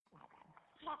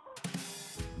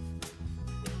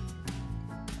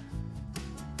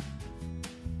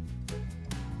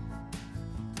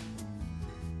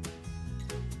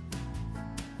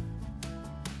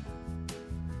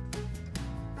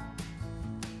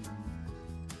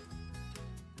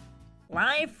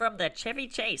Live from the Chevy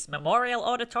Chase Memorial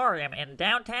Auditorium in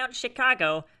downtown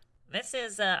Chicago, this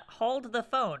is Hold the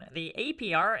Phone, the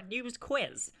APR News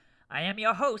Quiz. I am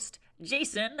your host,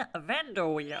 Jason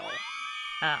Vanderweel.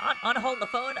 On Hold the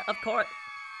Phone, of course...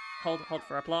 Hold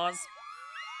for applause.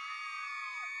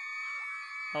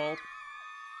 Hold.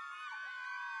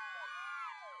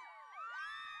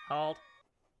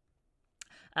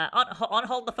 On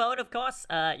Hold the Phone, of course,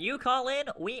 you call in,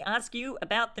 we ask you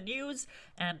about the news,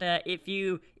 and if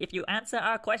you answer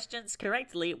our questions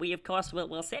correctly, we, of course,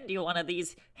 will send you one of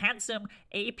these handsome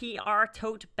APR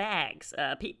tote bags.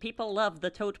 People love the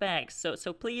tote bags,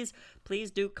 so please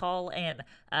do call in.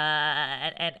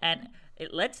 And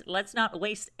let's not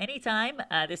waste any time.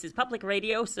 This is public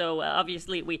radio, so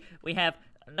obviously we have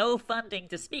no funding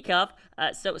to speak of,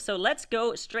 so let's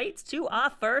go straight to our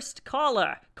first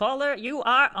caller. Caller, you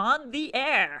are on the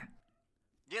air.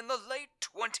 In the late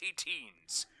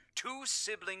 20-teens, two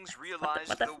siblings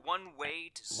realized the one way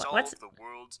to solve the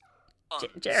world's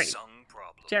unsung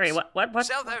problems. Jerry, what?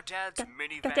 Sell their dad's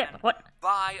minivan,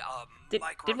 buy a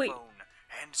microphone,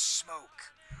 and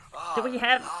smoke do we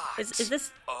have... Is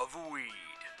this... of weed.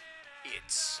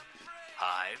 It's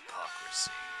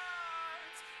hypocrisy.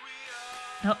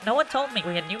 No one told me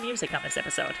we had new music on this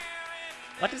episode.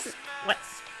 What is it? What?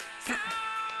 God,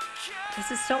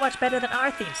 this is so much better than our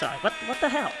theme song. What the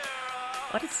hell?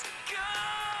 What's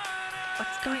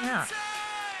going on?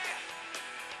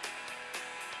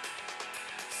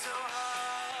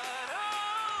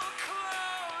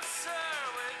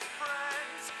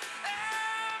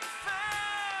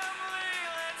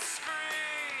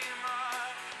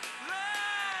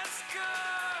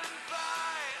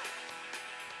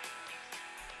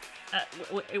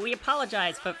 We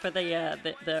apologize for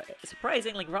the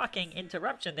surprisingly rocking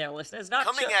interruption there, listeners.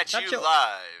 Coming at you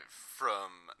live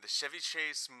from the Chevy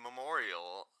Chase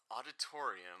Memorial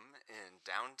Auditorium in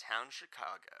downtown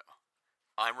Chicago.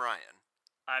 I'm Ryan.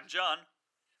 I'm John.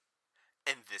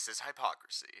 And this is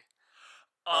Hypocrisy.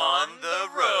 On the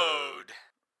road.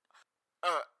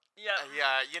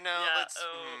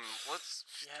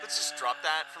 Let's just drop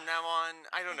that from now on.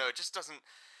 I don't know, it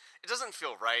doesn't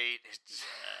feel right.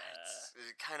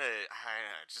 It kind of, I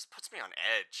don't know, it just puts me on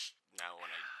edge now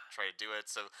when I try to do it.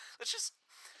 So let's just,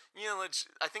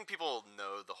 I think people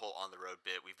know the whole on the road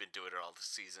bit. We've been doing it all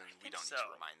this season. We don't need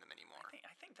to remind them anymore.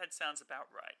 I think that sounds about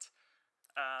right.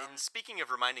 And speaking of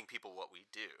reminding people what we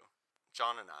do,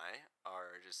 John and I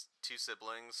are just two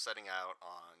siblings setting out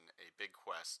on a big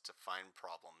quest to find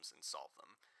problems and solve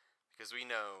them. Because we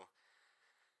know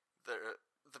the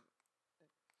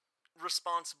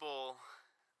responsible,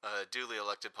 duly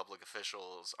elected public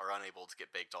officials are unable to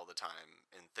get baked all the time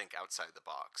and think outside the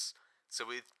box. So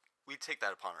we take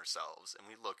that upon ourselves, and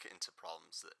we look into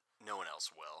problems that no one else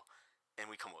will, and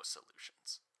we come up with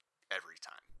solutions every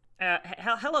time.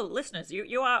 Hello, listeners.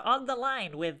 You are on the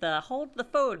line with Hold the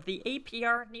Phone, the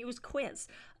APR News Quiz.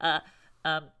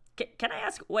 Can I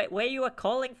ask where you are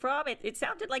calling from? It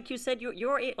sounded like you said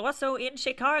you're also in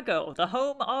Chicago, the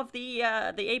home of the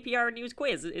APR News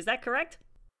Quiz. Is that correct?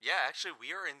 Yeah, actually,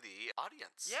 we are in the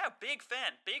audience. Yeah, big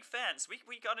fans.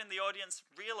 We got in the audience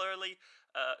real early.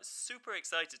 Super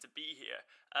excited to be here.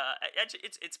 Actually,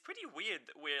 it's pretty weird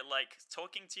that we're like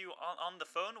talking to you on the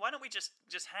phone. Why don't we just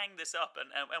hang this up and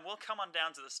we'll come on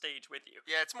down to the stage with you?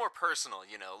 Yeah, it's more personal,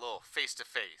 a little face to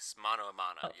face, mano a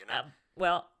mano,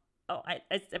 I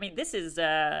mean, this is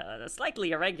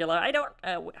slightly irregular. I don't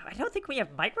think we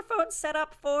have microphones set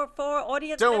up for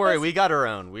audience. Don't members. worry, we got our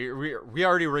own. We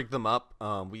already rigged them up.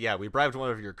 We bribed one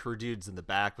of your crew dudes in the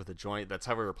back with a joint. That's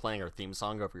how we were playing our theme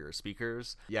song over your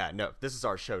speakers. Yeah, no, this is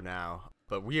our show now.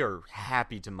 But we are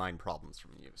happy to mind problems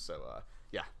from you. So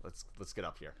let's get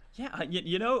up here. Yeah,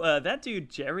 that dude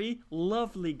Jerry,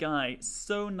 lovely guy,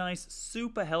 so nice,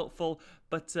 super helpful.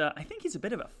 But I think he's a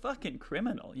bit of a fucking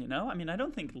criminal, I mean, I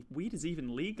don't think weed is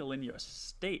even legal in your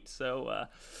state, so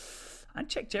I'd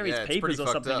check Jerry's papers or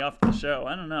something after the show.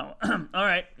 I don't know. All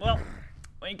right, well,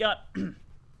 we got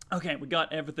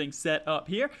everything set up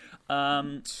here.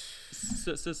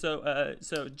 So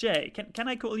Jay, can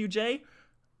I call you Jay?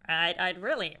 I'd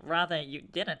really rather you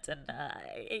didn't. And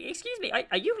excuse me,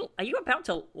 are you about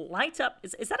to light up?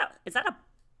 Is that a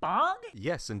bong?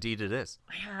 Yes, indeed it is.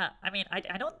 Yeah, I mean,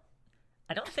 I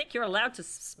don't think you're allowed to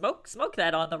smoke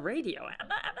that on the radio. I'm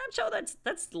not sure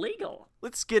that's legal.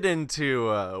 Let's get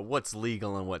into what's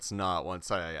legal and what's not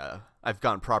once I I've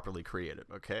gotten properly creative,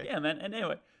 okay? Yeah, man. And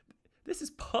anyway, this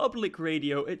is public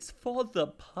radio. It's for the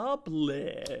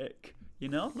public. You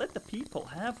know, let the people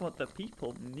have what the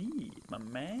people need, my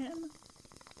man.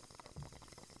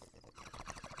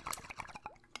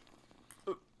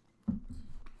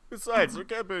 Besides, there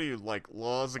can't be any, like,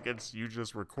 laws against you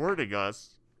just recording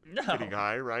us. No. Getting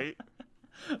high, right?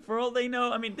 For all they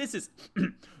know, I mean, this is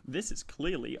this is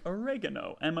clearly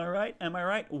oregano. Am I right? Am I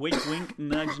right? Wink, wink,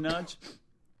 nudge, nudge.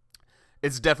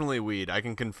 It's definitely weed. I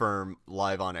can confirm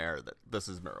live on air that this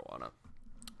is marijuana.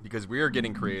 Because we are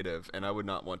getting creative, and I would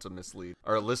not want to mislead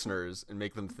our listeners and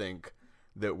make them think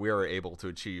that we are able to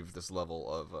achieve this level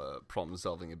of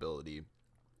problem-solving ability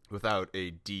without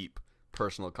a deep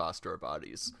personal cost to our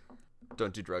bodies.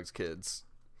 Don't do drugs, kids.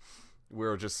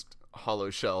 We're just hollow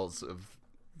shells of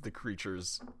the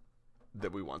creatures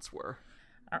that we once were.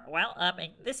 Well, I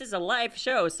mean, this is a live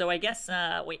show, so I guess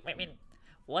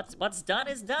what's done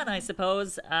is done, I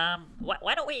suppose.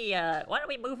 Why don't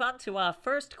we move on to our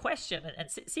first question and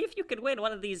see if you could win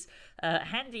one of these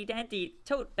handy dandy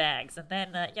tote bags, and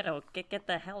then get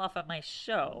the hell off of my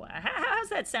show. How's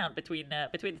that sound between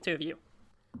the two of you?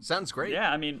 Sounds great.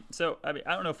 Yeah, I mean, I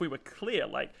don't know if we were clear.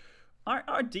 Like,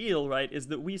 our deal, right, is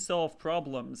that we solve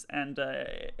problems, and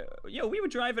we were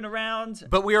driving around.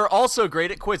 But we are also great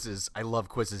at quizzes. I love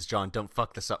quizzes, John. Don't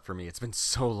fuck this up for me. It's been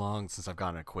so long since I've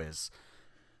gotten a quiz.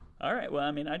 All right, well,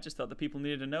 I mean, I just thought the people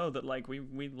needed to know that, like,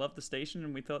 we love the station,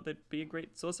 and we thought that'd be a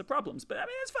great source of problems. But I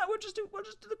mean, it's fine. We'll just do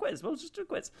the quiz. We'll just do a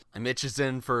quiz. I'm itches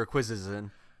in for quizzes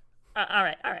in. All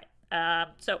right.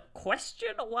 So,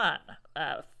 question one.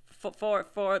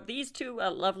 For these two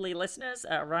lovely listeners,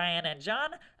 Ryan and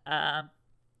John,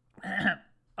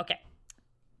 okay.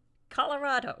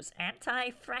 Colorado's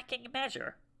anti-fracking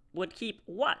measure would keep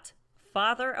what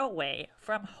farther away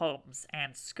from homes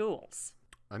and schools?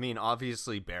 I mean,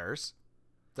 obviously bears.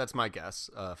 That's my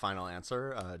guess. Final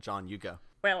answer. John, you go.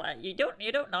 Well, you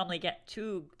don't normally get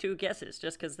two guesses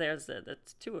just because there's the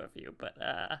two of you, but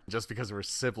Just because we're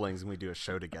siblings and we do a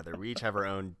show together, we each have our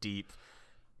own deep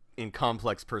and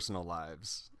complex personal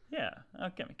lives. Yeah.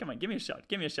 Okay. Come on. Give me a shot.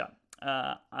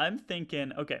 I'm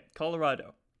thinking. Okay.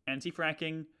 Colorado.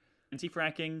 Anti-fracking.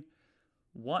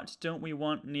 What don't we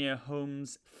want near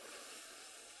homes?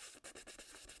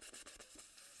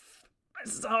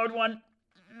 This is a hard one.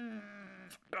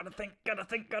 Gotta think.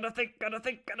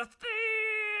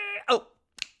 Oh,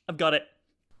 I've got it.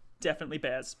 Definitely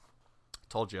bears.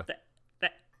 Told you.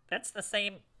 That's the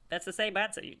same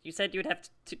answer. You said you'd have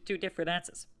two different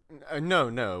answers.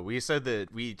 No. We said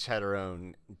that we each had our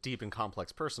own deep and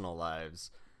complex personal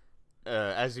lives.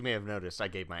 As you may have noticed, I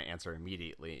gave my answer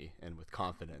immediately and with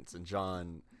confidence, and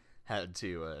John had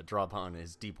to draw upon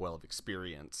his deep well of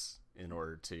experience in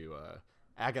order to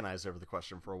agonize over the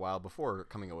question for a while before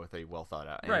coming up with a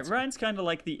well-thought-out answer. Right, Ryan's kind of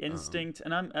like the instinct,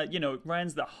 and I'm,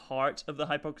 Ryan's the heart of the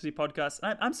Hypocrisy podcast.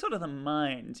 I'm sort of the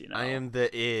mind, you know. I am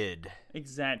the id.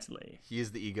 Exactly. He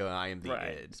is the ego, and I am the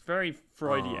Right. id. It's very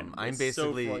Freudian. I'm It's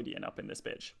basically- so Freudian up in this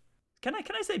bitch. Can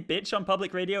I say bitch on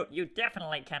public radio? You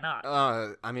definitely cannot.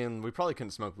 I mean, we probably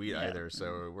couldn't smoke weed either,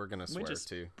 so we're gonna We're swear just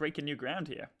too. breaking new ground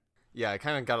here. Yeah, I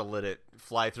kind of gotta let it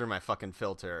fly through my fucking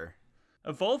filter.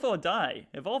 Evolve or die,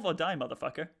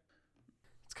 motherfucker.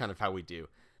 It's kind of how we do.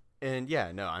 And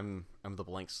yeah, no, I'm the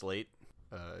blank slate.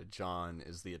 John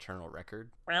is the eternal record.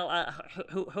 Well,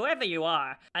 whoever you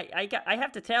are, I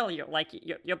have to tell you, like,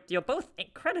 you're both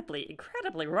incredibly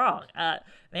wrong.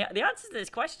 The answer to this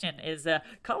question is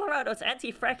Colorado's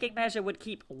anti-fracking measure would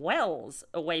keep wells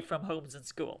away from homes and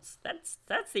schools. That's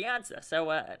the answer.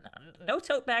 So no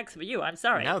tote bags for you. I'm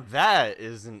sorry. Now that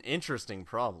is an interesting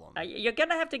problem. You're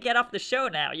gonna have to get off the show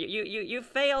now. You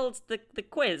failed the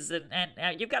quiz,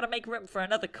 and you've got to make room for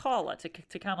another caller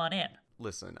to come on in.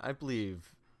 Listen, I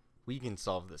believe we can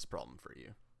solve this problem for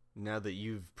you. Now that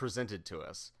you've presented to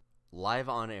us, live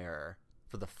on air,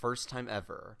 for the first time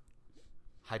ever,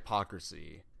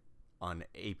 Hypocrisy on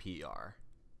APR.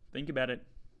 Think about it.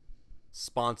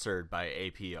 Sponsored by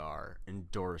APR,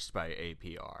 endorsed by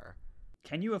APR.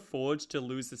 Can you afford to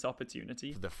lose this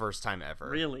opportunity? For the first time ever.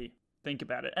 Really think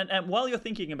about it. And while you're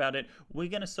thinking about it, we're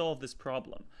going to solve this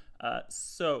problem.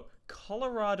 So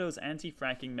Colorado's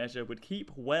anti-fracking measure would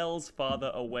keep wells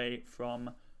farther away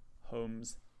from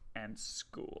homes and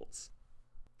schools.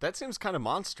 That seems kind of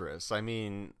monstrous. I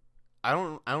mean, I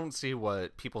don't see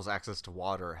what people's access to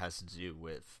water has to do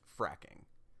with fracking.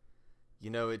 You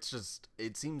know, it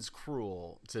seems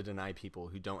cruel to deny people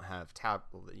who don't have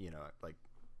like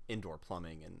indoor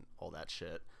plumbing and all that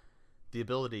shit, the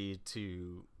ability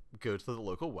to go to the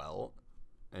local well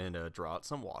and draw out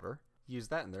some water, use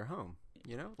that in their home.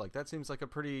 You know, like that seems like a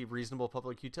pretty reasonable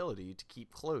public utility to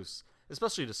keep close,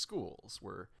 especially to schools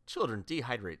where children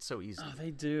dehydrate so easily. Oh,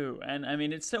 they do. And I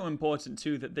mean, it's so important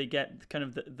too that they get kind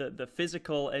of the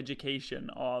physical education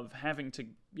of having to,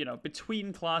 you know,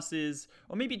 between classes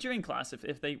or maybe during class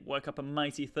if they work up a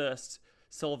mighty thirst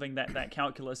solving that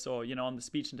calculus or, you know, on the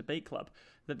speech and debate club,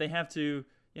 that they have to,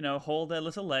 you know, hold their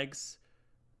little legs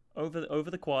over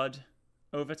the quad,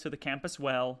 over to the campus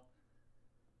well,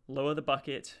 lower the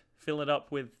bucket, fill it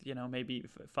up with, you know, maybe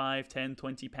 5, 10,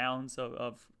 20 pounds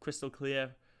of crystal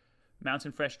clear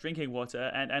mountain fresh drinking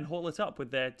water and haul it up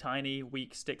with their tiny,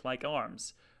 weak, stick-like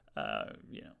arms,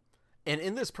 you know. And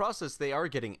in this process, they are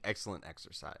getting excellent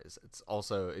exercise.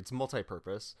 It's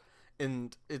multi-purpose.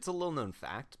 And it's a little-known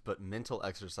fact, but mental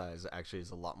exercise actually is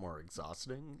a lot more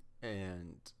exhausting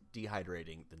and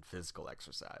dehydrating than physical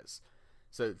exercise.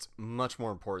 So it's much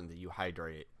more important that you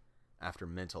hydrate after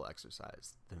mental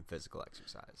exercise than physical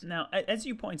exercise. Now, as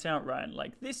you point out, Ryan,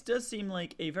 like this does seem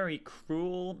like a very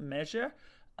cruel measure,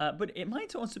 but it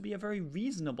might also be a very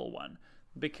reasonable one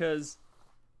because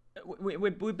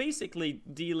we're basically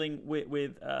dealing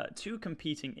with two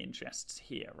competing interests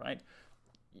here, right?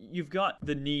 You've got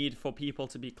the need for people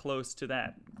to be close to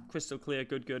that crystal clear,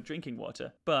 good drinking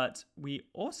water, but we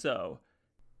also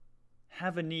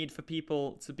have a need for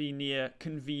people to be near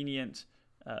convenient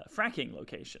fracking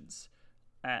locations.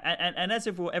 And as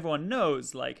everyone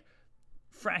knows, like,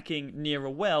 fracking near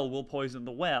a well will poison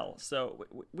the well. So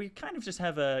we kind of just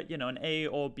have a, you know, an A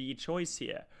or B choice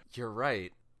here. You're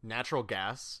right. Natural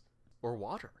gas or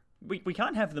water. We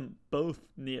can't have them both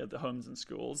near the homes and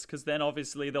schools, because then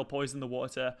obviously they'll poison the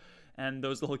water, and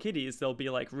those little kiddies, they'll be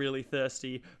like really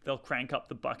thirsty. They'll crank up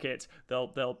the bucket.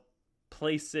 They'll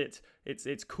place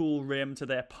its cool rim to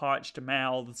their parched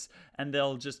mouths, and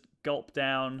they'll just gulp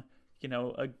down, you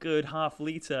know, a good half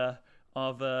liter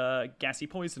of gassy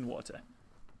poison water.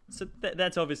 So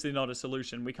that's obviously not a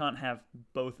solution. We can't have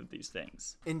both of these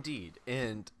things. Indeed,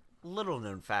 and little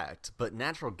known fact, but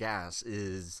natural gas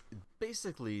is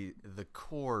basically the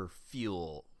core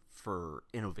fuel for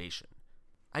innovation.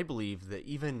 I believe that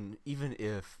even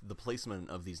if the placement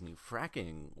of these new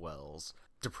fracking wells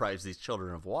deprives these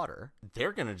children of water,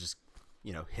 they're going to just,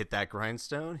 you know, hit that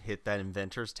grindstone, hit that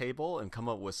inventor's table, and come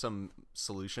up with some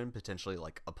solution, potentially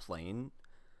like a plane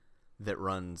that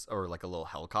runs, or like a little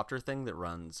helicopter thing that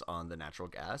runs on the natural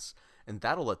gas, and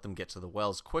that'll let them get to the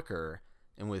wells quicker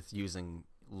and with using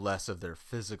less of their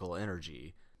physical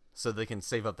energy, so they can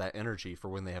save up that energy for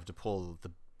when they have to pull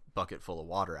the bucket full of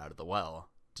water out of the well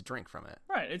to drink from it.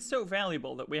 Right, it's so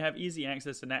valuable that we have easy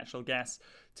access to natural gas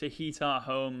to heat our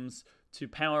homes, to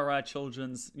power our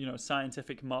children's, you know,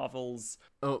 scientific marvels.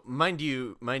 Oh, mind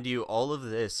you, all of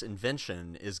this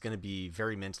invention is going to be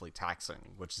very mentally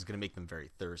taxing, which is going to make them very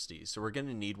thirsty. So we're going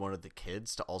to need one of the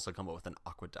kids to also come up with an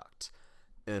aqueduct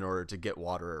in order to get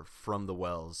water from the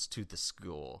wells to the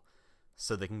school,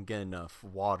 so they can get enough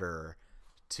water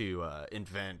to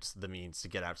invent the means to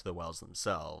get out to the wells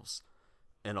themselves,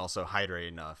 and also hydrate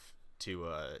enough to,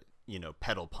 you know,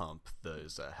 pedal pump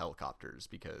those helicopters,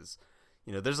 because,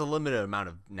 you know, there's a limited amount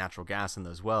of natural gas in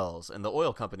those wells, and the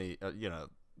oil company, you know,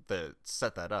 that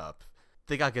set that up,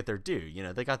 they got to get their due. You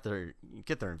know, they got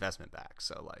get their investment back.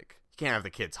 So, like, you can't have the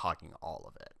kids hogging all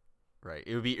of it, right?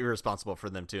 It would be irresponsible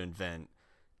for them to invent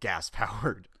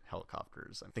gas-powered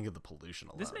helicopters. I think of the pollution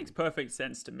alone. This makes perfect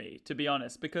sense to me, to be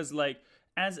honest, because, like,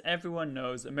 as everyone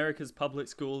knows, America's public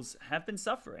schools have been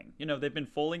suffering. You know, they've been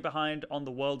falling behind on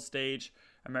the world stage.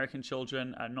 American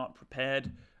children are not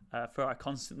prepared for our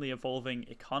constantly evolving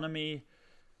economy.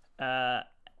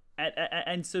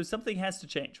 And so something has to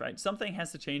change, right? Something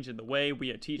has to change in the way we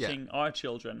are teaching our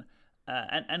children.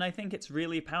 And I think it's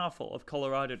really powerful of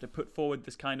Colorado to put forward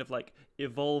this kind of, like,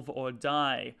 evolve or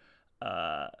die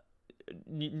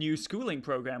new schooling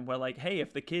program where, like, hey,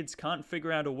 if the kids can't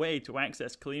figure out a way to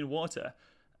access clean water,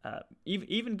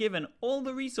 even given all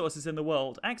the resources in the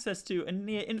world, access to a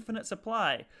near infinite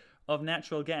supply of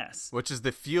natural gas, which is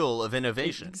the fuel of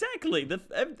innovation. Exactly.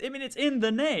 I mean, it's in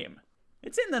the name.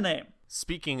 It's in the name.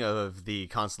 Speaking of the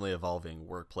constantly evolving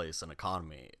workplace and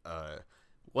economy,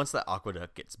 once that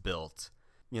aqueduct gets built,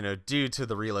 you know, due to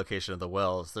the relocation of the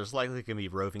wells, there's likely going to be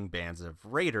roving bands of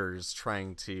raiders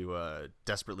trying to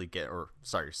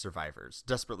survivors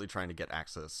desperately trying to get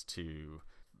access to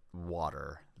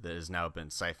water that has now been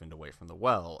siphoned away from the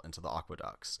well into the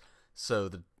aqueducts. So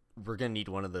we're going to need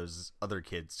one of those other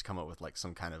kids to come up with, like,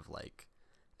 some kind of, like,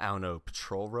 I don't know,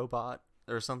 patrol robot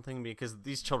or something, because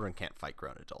these children can't fight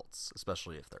grown adults,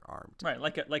 especially if they're armed. Right,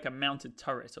 like a mounted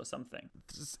turret or something.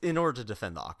 In order to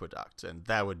defend the aqueduct, and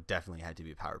that would definitely have to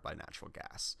be powered by natural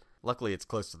gas. Luckily, it's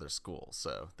close to their school,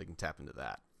 so they can tap into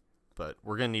that. but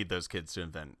we're gonna need those kids to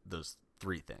invent those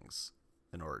 3 things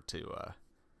in order to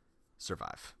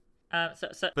survive.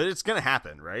 But it's gonna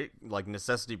happen, right? Like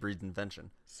necessity breeds invention.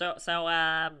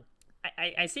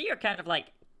 I see you're kind of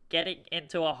like getting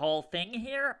into a whole thing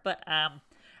here, but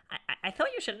I thought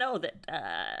you should know that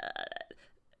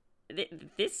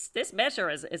this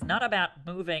measure is not about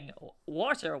moving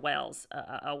water wells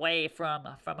away from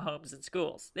homes and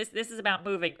schools. This is about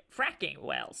moving fracking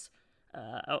wells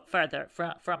further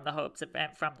from the homes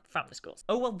and from the schools.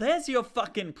 Oh, well, there's your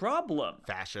fucking problem.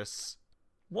 Fascists.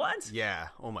 What? Yeah.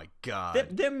 Oh my god.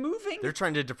 They're moving. They're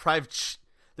trying to deprive.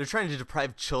 They're trying to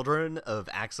deprive children of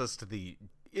access to the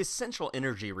essential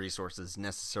energy resources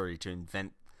necessary to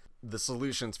invent the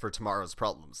solutions for tomorrow's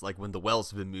problems, like when the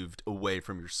wells have been moved away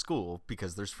from your school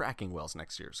because there's fracking wells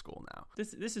next to your school now.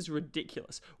 This is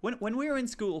ridiculous. When we were in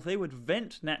school, they would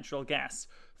vent natural gas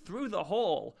through the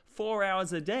hall 4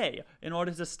 hours a day in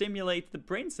order to stimulate the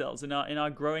brain cells in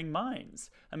our growing minds.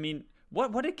 I mean,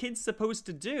 what are kids supposed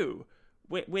to do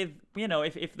with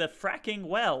if the fracking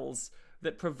wells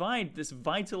that provide this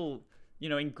vital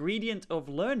ingredient of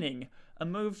learning are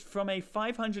moved from a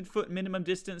 500-foot minimum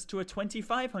distance to a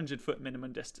 2,500-foot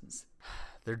minimum distance?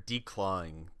 They're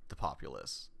declawing the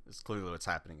populace. It's clearly what's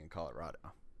happening in Colorado.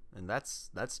 And that's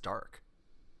dark,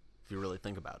 if you really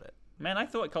think about it. Man, I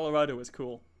thought Colorado was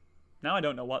cool. Now I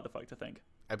don't know what the fuck to think.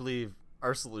 I believe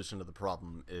our solution to the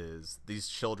problem is these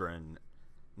children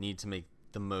need to make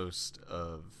the most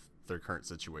of their current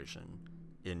situation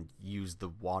and use the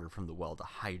water from the well to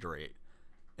hydrate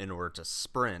in order to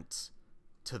sprint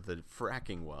to the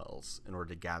fracking wells in order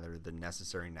to gather the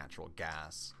necessary natural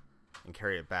gas and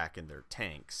carry it back in their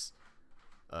tanks.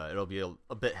 It'll be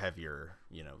a bit heavier,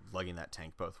 lugging that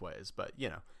tank both ways, but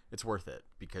it's worth it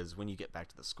because when you get back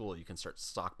to the school, you can start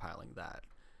stockpiling that,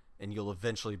 and you'll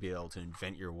eventually be able to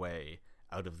invent your way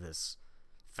out of this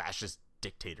fascist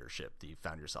dictatorship that you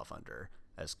found yourself under,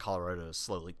 as Colorado is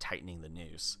slowly tightening the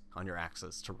noose on your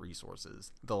access to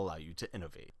resources that allow you to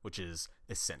innovate, which is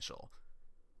essential.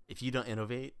 If you don't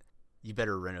innovate, you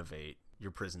better renovate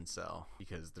your prison cell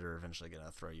because they're eventually going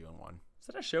to throw you in one. Is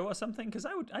that a show or something? Because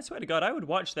I swear to God, I would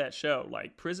watch that show.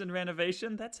 Like, prison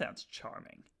renovation? That sounds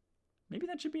charming. Maybe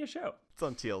that should be a show. It's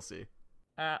on TLC.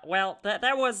 Well,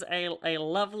 that was a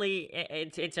lovely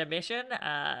intermission.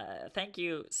 Thank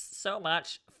you so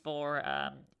much for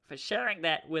sharing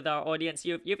that with our audience.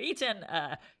 You've eaten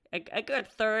a good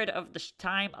third of the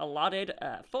time allotted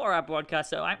for our broadcast,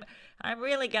 so I'm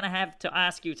really gonna have to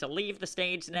ask you to leave the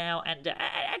stage now. And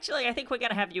actually, I think we're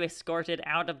gonna have you escorted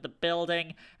out of the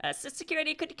building. So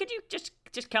security, could you just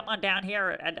come on down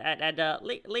here and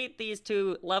lead these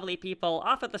 2 lovely people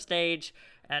off of the stage?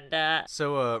 And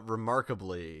so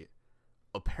remarkably,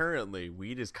 apparently,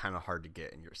 weed is kind of hard to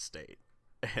get in your state,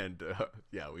 and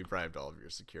we bribed all of your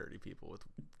security people with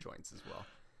joints as well.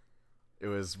 It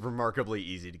was remarkably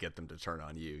easy to get them to turn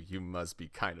on you. You must be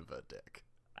kind of a dick.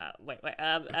 Wait,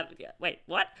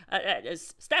 what?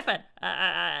 Stefan,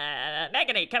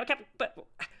 Megany, come,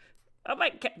 oh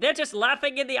my, they're just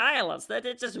laughing in the aisles.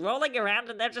 They're just rolling around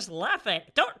and they're just laughing.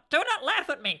 Do not laugh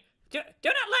at me. Do not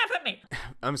laugh at me.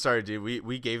 I'm sorry, dude.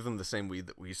 We gave them the same weed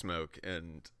that we smoke,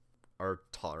 and our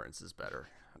tolerance is better.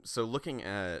 So looking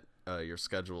at your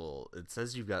schedule, it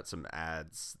says you've got some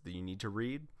ads that you need to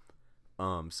read.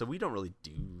 So we don't really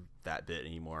do that bit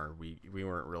anymore. We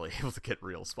weren't really able to get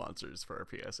real sponsors for our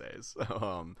PSAs.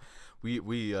 We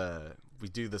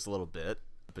do this little bit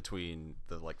between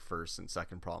the first and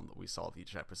second problem that we solve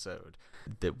each episode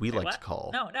that we like to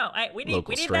call we need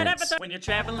that episode. When you're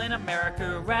traveling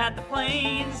America, ride the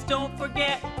planes. Don't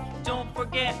forget to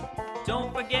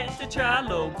try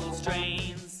local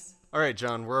strains. All right,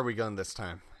 John, where are we going this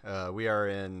time? We are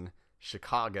in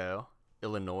Chicago,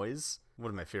 Illinois, one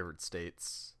of my favorite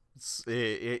states.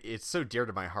 It's so dear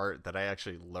to my heart that I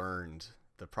actually learned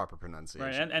the proper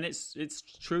pronunciation. Right, and it's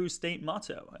true state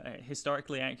motto,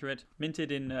 historically accurate,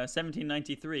 minted in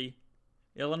 1793.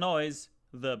 Illinois,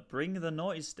 the bring the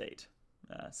noise state.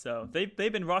 So they've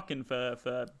been rocking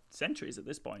for centuries at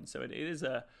this point. So it is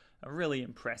a really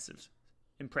impressive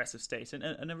state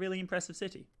and a really impressive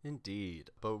city. Indeed.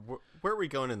 But where are we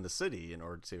going in the city in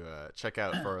order to check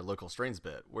out for our local strains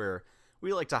bit, where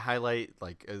we like to highlight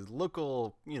a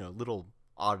local, little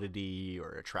oddity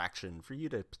or attraction for you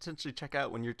to potentially check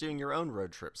out when you're doing your own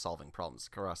road trip solving problems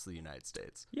across the United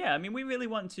States. Yeah, I mean, we really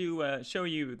want to show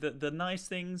you the nice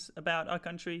things about our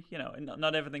country.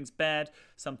 Not everything's bad.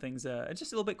 Some things are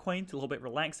just a little bit quaint, a little bit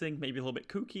relaxing, maybe a little bit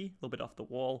kooky, a little bit off the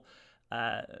wall.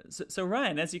 So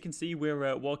Ryan, as you can see,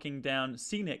 we're walking down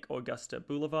scenic Augusta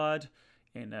Boulevard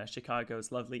in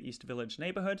Chicago's lovely East Village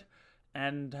neighborhood.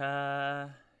 And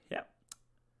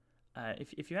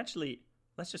if you actually,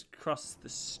 let's just cross the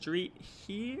street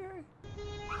here.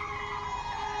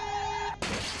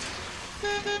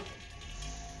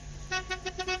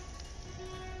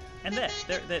 And there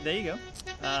you go.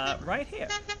 Right here,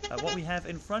 what we have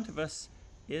in front of us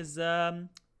is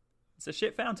it's a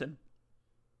shit fountain.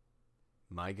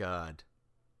 My God,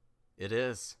 it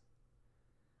is.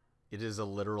 It is a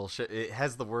literal shit. It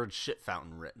has the word "shit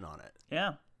fountain" written on it.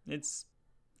 Yeah, it's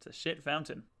a shit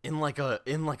fountain in like a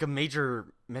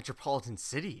major metropolitan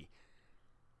city,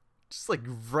 just like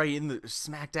right in the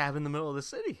smack dab in the middle of the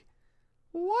city.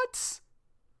 What?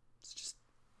 It's just,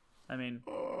 I mean,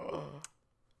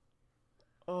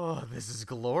 oh, this is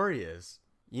glorious.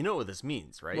 You know what this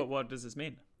means, right? What does this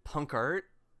mean? Punk art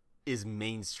is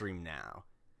mainstream now,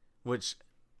 which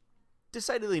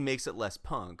decidedly makes it less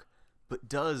punk, but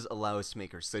does allow us to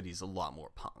make our cities a lot more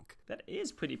punk. That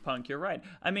is pretty punk, you're right.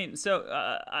 I mean, so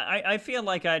I feel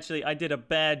like I did a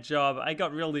bad job. I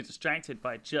got really distracted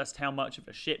by just how much of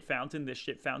a shit fountain this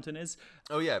shit fountain is.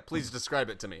 Oh yeah, please describe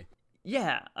it to me.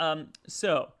 Yeah,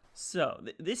 so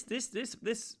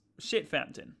this shit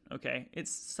fountain, okay?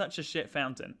 It's such a shit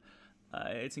fountain.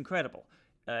 It's incredible.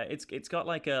 It's got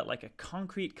like a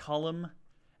concrete column,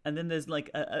 and then there's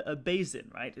like a basin,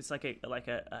 right? It's like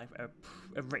a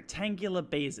rectangular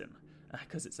basin,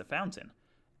 because it's a fountain.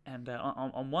 And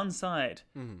on one side,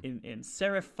 in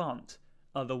serif font,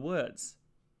 are the words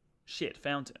 "shit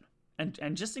fountain."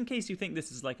 And just in case you think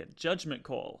this is like a judgment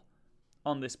call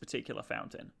on this particular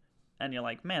fountain, and you're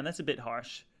like, man, that's a bit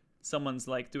harsh. Someone's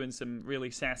like doing some really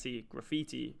sassy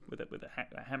graffiti with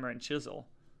a hammer and chisel.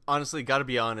 Honestly, gotta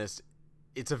be honest,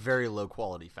 it's a very low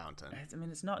quality fountain. I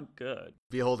mean, it's not good.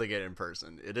 Beholding it in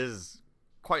person, it is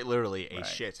quite literally a Right.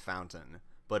 shit fountain,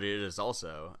 but it is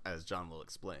also, as John will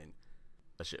explain,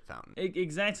 a shit fountain.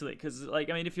 Exactly, because like,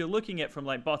 I mean, if you're looking at from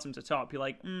like bottom to top, you're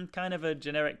like, kind of a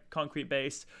generic concrete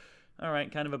base. All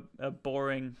right, kind of a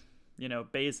boring,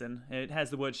 basin. It has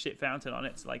the word shit fountain on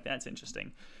it, so like that's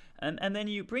interesting. And then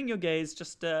you bring your gaze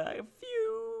just a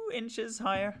few inches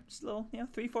higher, just a little,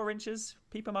 3-4 inches,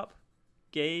 peep them up,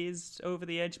 gaze over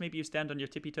the edge. Maybe you stand on your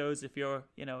tippy toes if you're,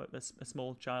 a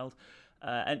small child,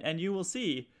 and you will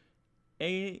see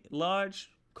a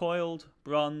large coiled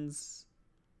bronze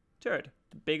turd,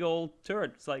 big old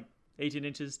turd. It's like 18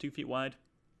 inches, 2 feet wide,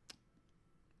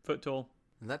 foot tall.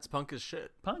 And that's punk as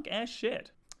shit. Punk as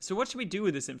shit. So what should we do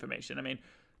with this information? I mean,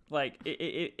 like,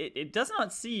 it does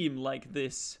not seem like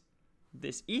this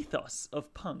ethos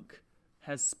of punk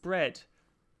has spread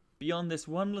beyond this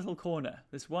one little corner,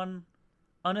 this one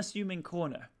unassuming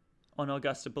corner on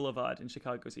Augusta Boulevard in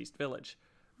Chicago's East Village.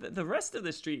 The rest of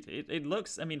the street, it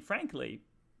looks, I mean, frankly,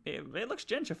 it looks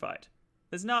gentrified.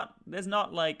 There's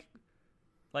not like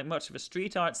much of a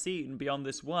street art scene beyond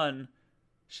this one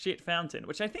shit fountain,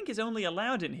 which I think is only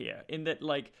allowed in here, in that,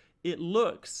 like, it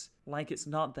looks like it's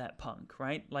not that punk,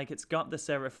 right? Like, it's got the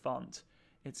serif font,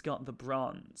 it's got the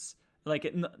bronze.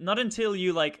 Like, not until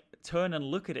you, like, turn and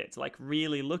look at it, like,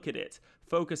 really look at it,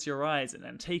 focus your eyes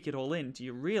and take it all in, do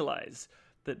you realize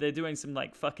that they're doing some,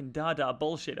 like, fucking Dada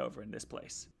bullshit over in this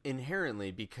place?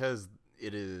 Inherently, because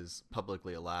it is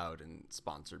publicly allowed and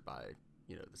sponsored by,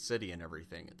 the city and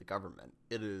everything, and the government,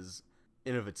 it is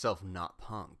in of itself not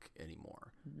punk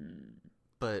anymore.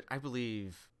 But I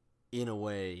believe, in a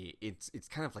way, it's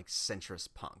kind of like centrist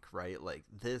punk, right? Like,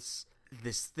 this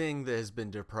thing that has been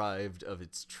deprived of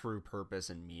its true purpose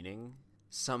and meaning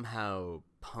somehow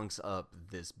punks up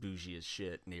this bougie as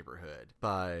shit neighborhood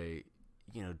by,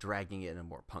 dragging it in a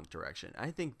more punk direction.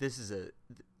 I think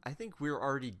we've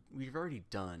already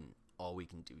done all we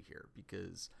can do here,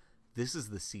 because this is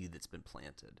the seed that's been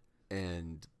planted.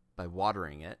 And by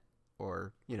watering it,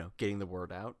 or, getting the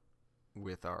word out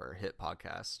with our hit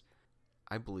podcast,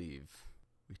 I believe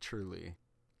we truly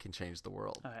can change the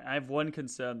world. I have one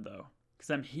concern, though, because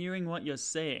I'm hearing what you're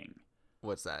saying.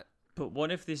 What's that? But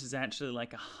what if this is actually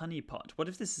like a honeypot? What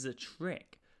if this is a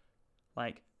trick?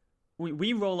 Like,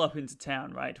 we roll up into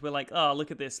town, right? We're like, oh, look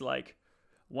at this, like,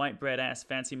 white bread ass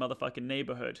fancy motherfucking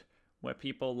neighborhood where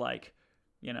people, like,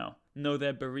 know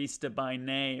their barista by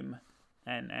name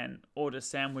and order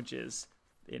sandwiches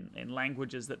in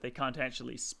languages that they can't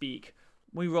actually speak.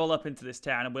 We roll up into this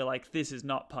town and we're like, this is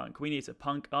not punk. We need to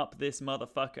punk up this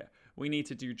motherfucker. We need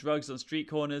to do drugs on street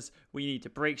corners. We need to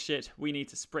break shit. We need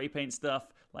to spray paint stuff.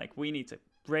 Like, we need to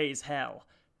raise hell.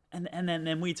 And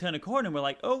then we turn a corner and we're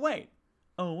like, oh wait,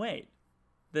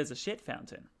 there's a shit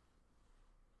fountain.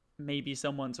 Maybe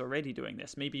someone's already doing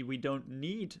this. Maybe we don't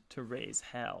need to raise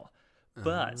hell.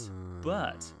 But,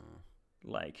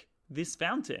 like, this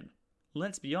fountain,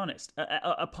 let's be honest,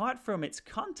 apart from its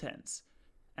contents,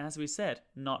 as we said,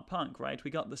 not punk, right? We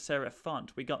got the serif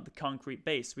font, we got the concrete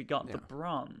base, we got the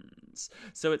bronze.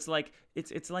 So it's like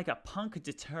a punk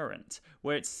deterrent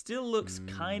where it still looks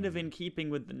kind of in keeping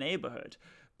with the neighborhood,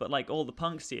 but like all the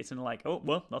punks see it and are like, oh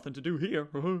well, nothing to do here.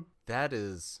 That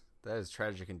is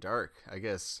tragic and dark, I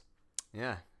guess.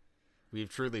 Yeah, we've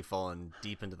truly fallen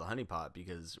deep into the honeypot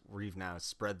because we've now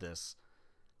spread this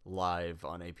live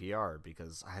on APR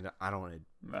because I don't want to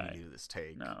redo this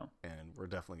take. No. And we're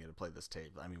definitely going to play this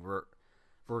tape. I mean,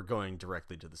 we're going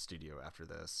directly to the studio after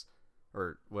this.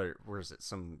 Or where is it?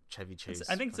 Some Chevy Chase.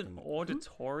 I think it's an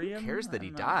auditorium. Who cares that he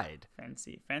I don't know. died?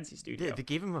 Fancy studio. They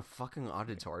gave him a fucking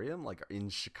auditorium like in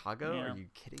Chicago? Yeah. Are you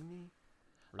kidding me?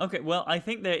 Okay, well, I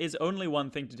think there is only one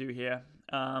thing to do here.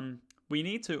 We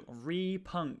need to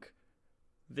re-punk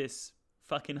this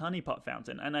fucking honeypot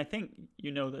fountain, and I think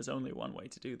there's only one way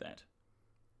to do that.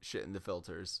 Shit in the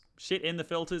filters. Shit in the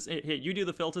filters. Here, you do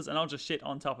the filters, and I'll just shit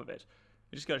on top of it.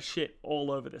 We just gotta shit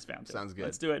all over this fountain. Sounds good.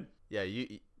 Let's do it. Yeah,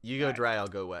 you go dry, I'll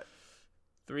go wet.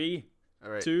 3,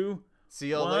 All right. 2, See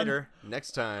y'all 1. later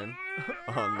next time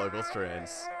on Local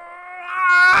Strains.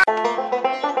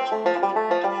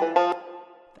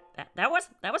 That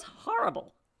was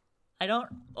horrible. I don't.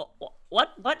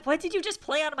 What did you just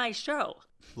play on my show?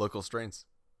 Local Strains.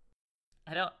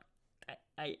 I don't.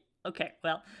 Okay.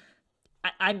 Well,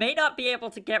 I may not be able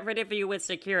to get rid of you with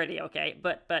security. Okay,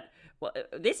 but well,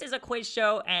 this is a quiz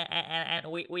show, and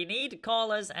we need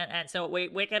callers, and so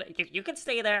we can. You can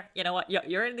stay there. You know what?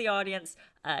 You're in the audience.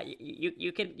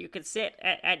 You can sit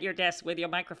at your desk with your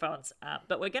microphones.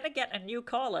 But we're gonna get a new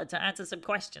caller to answer some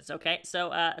questions. Okay. So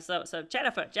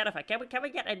Jennifer, can we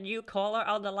get a new caller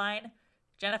on the line?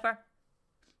 Jennifer?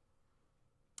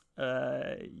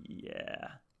 Yeah.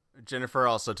 Jennifer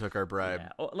also took our bribe.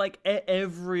 Yeah. Like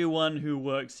everyone who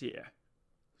works here,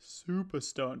 super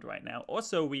stoned right now.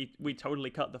 Also, we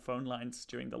totally cut the phone lines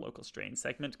during the Local Strain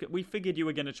segment. We figured you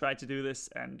were going to try to do this,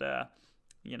 and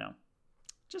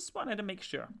just wanted to make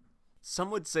sure.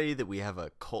 Some would say that we have a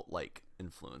cult-like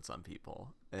influence on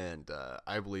people, and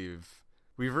I believe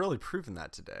we've really proven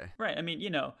that today. Right. I mean,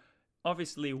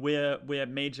 obviously we're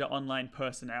major online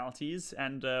personalities,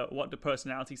 and what do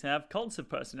personalities have? Cults of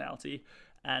personality.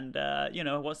 And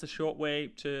what's the short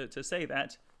way to say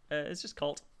that? It's just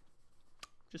cult.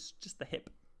 Just the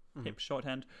hip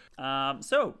shorthand.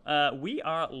 So we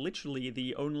are literally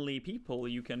the only people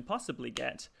you can possibly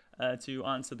get to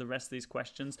answer the rest of these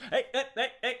questions. Hey!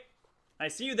 I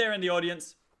see you there in the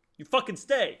audience. You fucking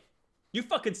stay.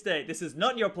 This is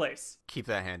not your place. Keep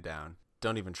that hand down.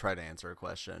 Don't even try to answer a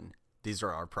question. These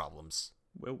are our problems.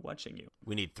 We're watching you.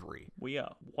 We need 3. We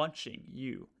are watching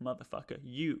you, motherfucker.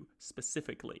 You,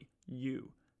 specifically.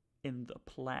 You. In the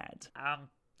plaid.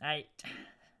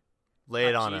 Lay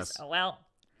it on Jeez. us. Well,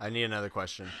 I need another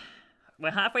question.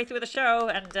 we're halfway through the show,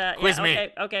 and Quiz yeah, me.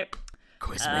 Okay.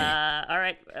 Quiz me. All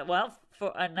right. Well,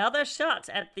 for another shot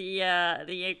at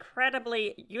the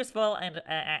incredibly useful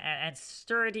and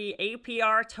sturdy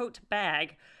APR tote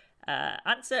bag,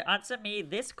 answer me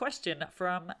this question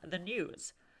from the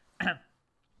news.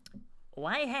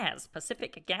 Why has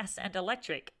Pacific Gas and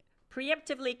Electric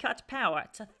preemptively cut power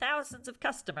to thousands of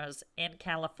customers in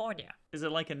California? Is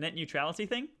it like a net neutrality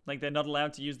thing? Like they're not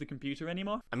allowed to use the computer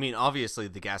anymore? I mean, obviously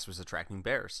the gas was attracting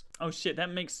bears. Oh shit, that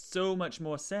makes so much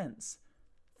more sense.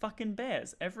 Fucking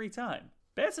bears, every time.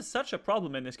 Bears are such a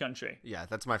problem in this country. Yeah,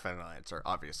 that's my final answer,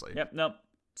 obviously. Yep, nope.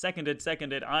 Seconded.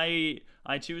 I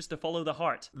choose to follow the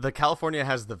heart. The California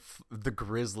has the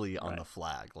grizzly on the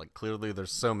flag. Like, clearly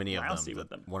there's so many of Lousy them with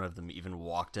that them. one of them even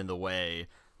walked in the way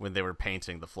when they were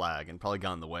painting the flag and probably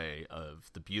got in the way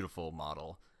of the beautiful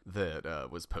model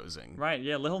that was posing. Right,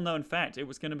 yeah, little known fact. It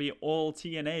was going to be all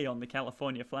TNA on the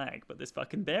California flag, but this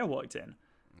fucking bear walked in.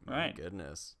 Right. My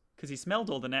goodness. Because he smelled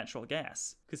all the natural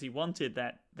gas. Because he wanted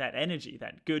that energy,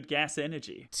 that good gas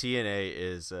energy. TNA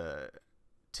is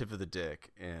tip of the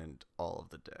dick and all of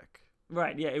the dick.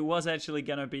 Right, yeah, it was actually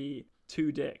going to be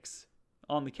 2 dicks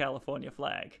on the California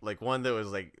flag. Like one that was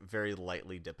like very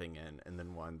lightly dipping in, and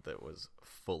then one that was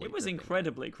fully It was dipping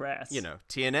incredibly crass. in.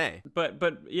 TNA. But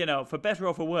for better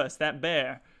or for worse, that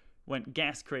bear went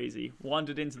gas crazy,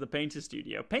 wandered into the painter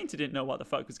studio. Painter didn't know what the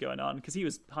fuck was going on because he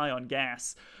was high on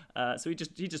gas. So he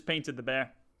just painted the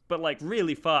bear. But like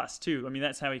really fast too. I mean,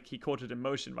 that's how he caught it in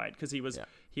motion, right? Because he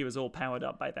was all powered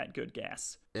up by that good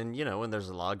gas. And when there's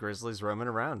a lot of grizzlies roaming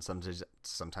around,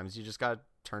 sometimes you just gotta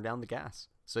turn down the gas.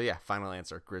 So yeah, final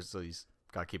answer: grizzlies.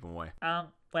 Gotta keep them away.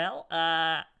 Well,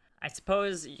 I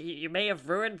suppose you may have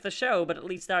ruined the show, but at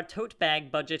least our tote bag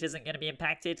budget isn't going to be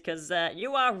impacted because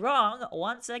you are wrong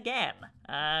once again.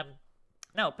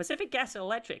 No, Pacific Gas and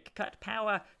Electric cut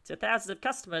power to thousands of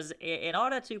customers in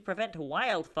order to prevent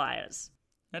wildfires.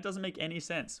 That doesn't make any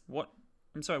sense.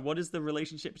 I'm sorry, what is the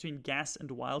relationship between gas and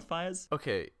wildfires?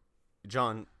 Okay,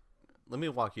 John, let me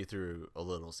walk you through a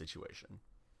little situation,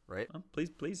 right? Oh,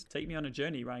 please take me on a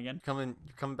journey, Ryan. You're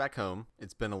coming back home.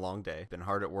 It's been a long day. Been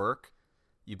hard at work.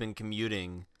 You've been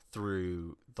commuting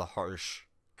through the harsh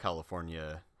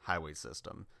California highway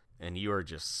system, and you are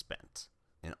just spent.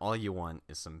 And all you want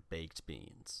is some baked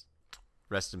beans.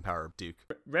 Rest in power, Duke.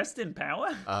 Rest in power?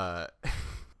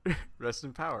 Rest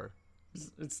in power.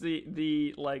 It's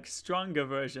the like stronger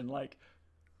version. Like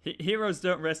heroes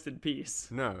don't rest in peace.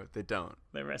 No, they don't.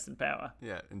 They rest in power.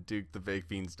 Yeah, and Duke the baked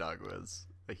beans dog was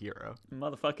a hero.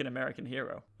 Motherfucking American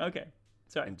hero. Okay.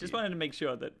 Sorry, Indeed. just wanted to make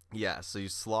sure that... Yeah, so you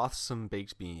sloth some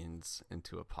baked beans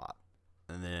into a pot,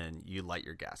 and then you light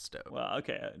your gas stove. Well,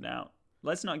 okay, now,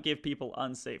 let's not give people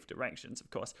unsafe directions, of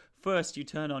course. First, you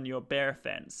turn on your bear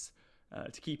fence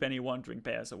to keep any wandering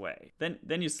bears away.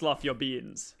 Then you slough your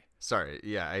beans. Sorry,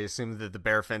 yeah, I assume that the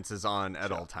bear fence is on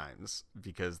at all times,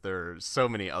 because there are so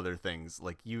many other things.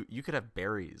 Like, you could have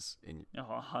berries in...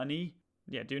 Oh, honey?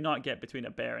 Yeah, do not get between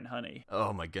a bear and honey.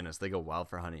 Oh my goodness, they go wild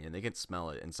for honey, and they can smell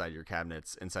it inside your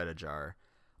cabinets, inside a jar.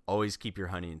 Always keep your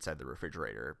honey inside the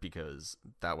refrigerator, because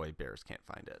that way bears can't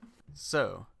find it.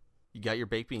 So, you got your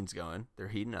baked beans going. They're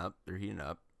heating up. You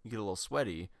get a little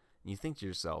sweaty, and you think to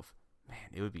yourself,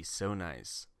 man, it would be so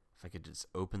nice if I could just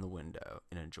open the window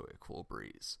and enjoy a cool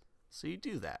breeze. So you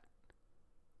do that.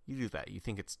 You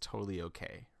think it's totally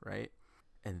okay, right?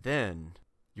 And then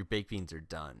your baked beans are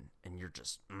done, and you're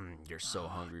just, you're so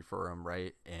hungry for them,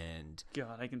 right? And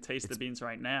God, I can taste the beans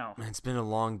right now. it's been a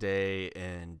long day,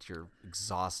 and you're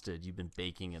exhausted. You've been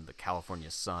baking in the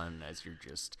California sun as you're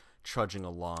just trudging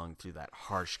along through that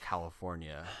harsh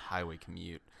California highway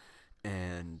commute.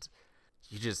 And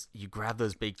you grab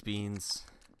those baked beans,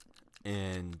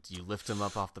 and you lift them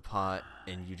up off the pot,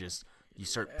 and you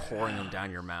start pouring them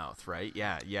down your mouth, right?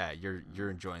 Yeah, you're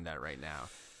enjoying that right now.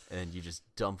 And you just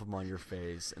dump them on your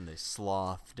face, and they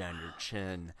slough down your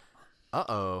chin.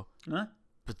 Uh-oh. Huh?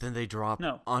 But then they drop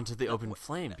onto the open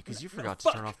flame because you forgot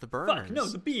to turn off the burners. Fuck, no,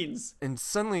 the beans. And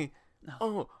suddenly,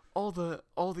 all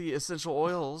the essential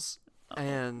oils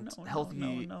and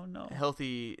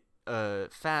healthy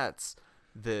fats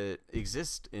that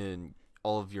exist in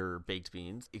all of your baked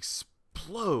beans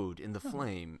explode in the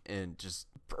flame and just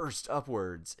burst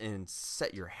upwards and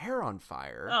set your hair on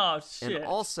fire. Oh, shit. And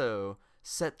also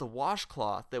set the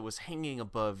washcloth that was hanging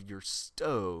above your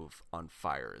stove on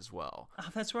fire as well. Oh,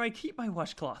 that's where I keep my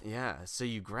washcloth. Yeah, so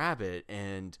you grab it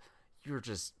and you're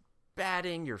just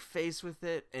batting your face with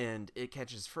it, and it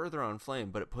catches further on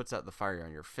flame, but it puts out the fire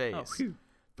on your face. Oh, phew.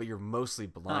 But you're mostly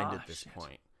blind at this shit.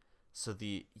 point. So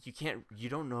you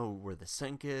don't know where the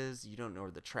sink is, you don't know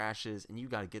where the trash is, and you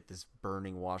got to get this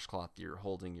burning washcloth that you're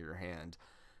holding in your hand,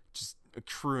 just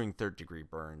accruing third-degree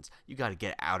burns. You got to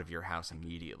get out of your house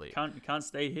immediately. Can't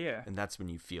stay here. And that's when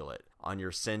you feel it on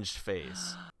your singed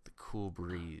face, the cool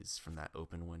breeze from that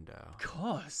open window. Of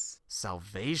course.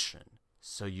 Salvation.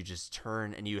 So you just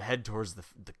turn and you head towards the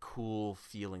cool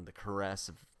feeling, the caress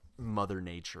of Mother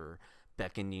Nature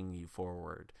beckoning you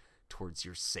forward towards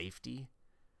your safety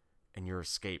and your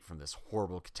escape from this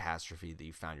horrible catastrophe that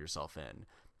you found yourself in.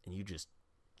 And you just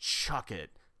chuck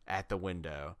it at the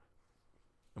window.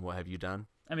 And what have you done?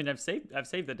 I mean, I've saved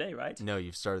the day, right? No,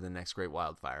 you've started the next great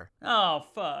wildfire. Oh,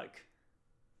 fuck.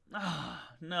 Ah,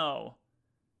 no.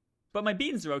 But my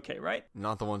beans are okay, right?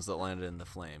 Not the ones that landed in the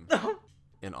flame.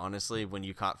 And honestly, when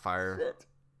you caught fire,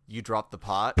 you dropped the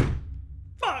pot.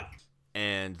 Fuck!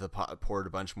 And the pot poured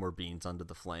a bunch more beans onto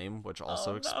the flame, which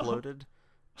also no. exploded.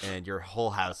 And your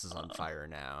whole house is on fire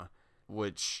now,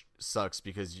 which sucks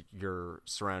because your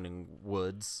surrounding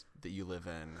woods that you live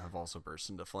in have also burst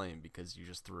into flame because you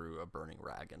just threw a burning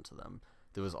rag into them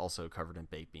that was also covered in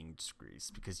baked beans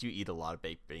grease, because you eat a lot of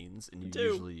baked beans and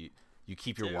you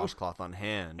keep your washcloth on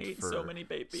hand for so many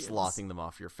baked beans. Sloughing them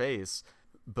off your face.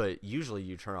 But usually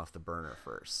you turn off the burner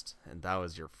first, and that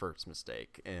was your first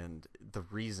mistake. And the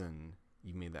reason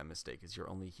you made that mistake is you're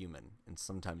only human, and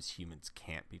sometimes humans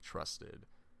can't be trusted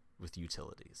with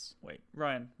utilities. Wait,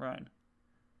 Ryan.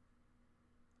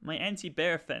 My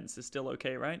anti-bear fence is still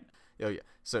okay, right? Oh, yeah.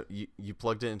 So you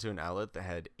plugged it into an outlet that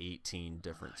had 18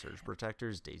 different surge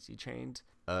protectors daisy-chained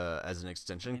as an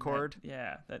extension cord.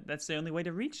 That's the only way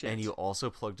to reach it. And you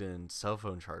also plugged in cell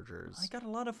phone chargers. I got a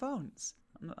lot of phones.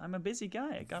 I'm a busy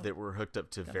guy. That were hooked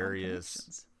up to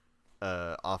various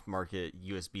off-market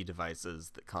USB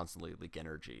devices that constantly leak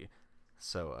energy.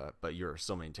 So, but you're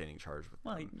still maintaining charge with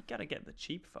them. Well, you gotta get the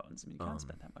cheap phones. I mean, you can't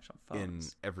spend that much on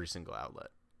phones. In every single outlet.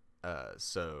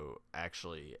 So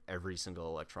actually, every single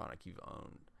electronic you've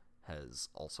owned has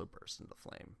also burst into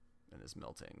flame and is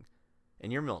melting.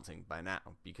 And you're melting by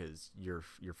now because your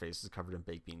face is covered in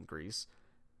baked bean grease,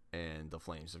 and the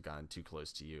flames have gotten too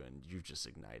close to you, and you've just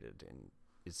ignited, and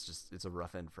it's a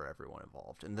rough end for everyone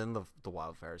involved. And then the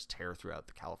wildfires tear throughout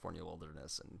the California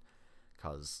wilderness and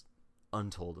cause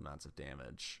untold amounts of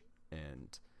damage,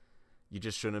 and you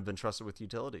just shouldn't have been trusted with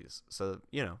utilities. So,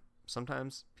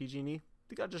 sometimes PG&E,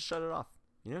 they gotta just shut it off.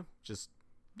 Just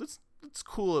let's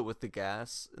cool it with the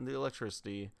gas and the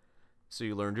electricity, so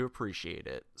you learn to appreciate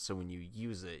it. So when you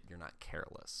use it, you're not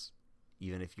careless,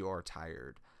 even if you are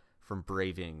tired from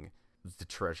braving the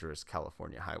treacherous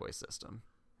California highway system.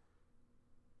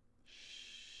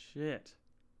 Shit.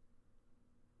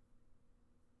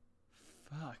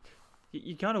 Fuck.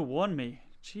 You gotta warn me.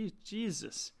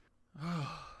 Jesus.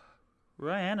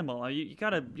 Right, Animal. You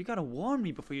gotta warn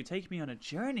me before you take me on a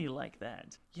journey like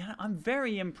that. Yeah, I'm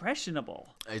very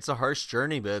impressionable. It's a harsh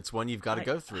journey, but it's one you've got to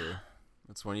go through.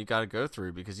 It's one you got to go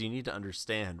through because you need to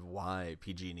understand why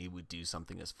PG&E would do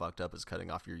something as fucked up as cutting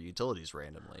off your utilities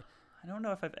randomly. I don't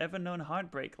know if I've ever known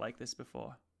heartbreak like this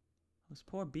before. Those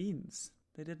poor beans.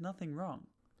 They did nothing wrong.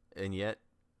 And yet,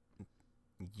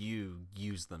 you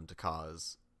use them to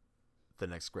cause the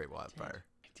next great wildfire.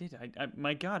 I did.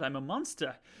 My God, I'm a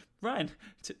monster. Ryan,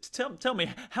 tell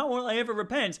me, how will I ever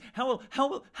repent? How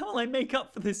will I make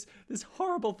up for this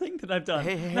horrible thing that I've done?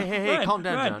 Hey, Ryan, calm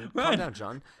down, Ryan, John. Ryan. Calm down,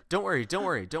 John. Don't worry.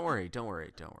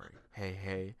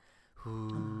 Hey,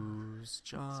 who's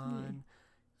John?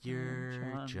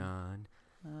 You're John.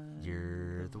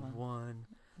 You're the one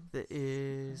that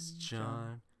is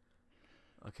John.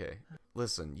 Okay,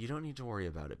 listen, you don't need to worry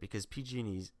about it because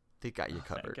PG&E, they got you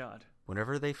covered. Thank God.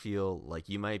 Whenever they feel like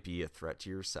you might be a threat to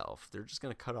yourself, they're just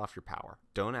going to cut off your power.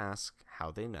 Don't ask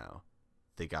how they know.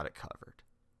 They got it covered.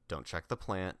 Don't check the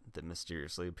plant that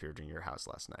mysteriously appeared in your house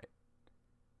last night.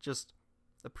 Just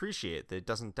appreciate that it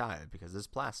doesn't die because it's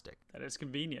plastic. That is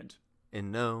convenient.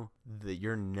 And know that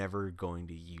you're never going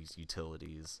to use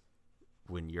utilities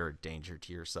when you're a danger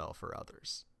to yourself or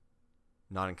others.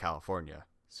 Not in California.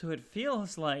 So it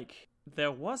feels like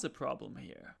there was a problem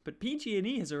here, but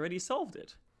PG&E has already solved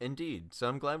it. Indeed. So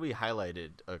I'm glad we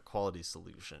highlighted a quality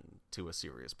solution to a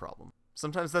serious problem.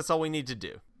 Sometimes that's all we need to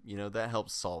do. That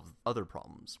helps solve other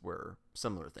problems where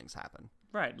similar things happen.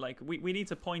 Right, like we need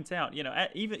to point out,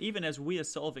 even as we are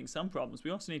solving some problems, we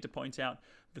also need to point out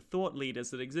the thought leaders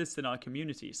that exist in our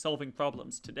community solving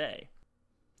problems today.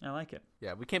 I like it.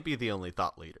 Yeah, we can't be the only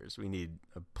thought leaders. We need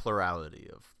a plurality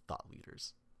of thought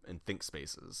leaders and think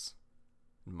spaces,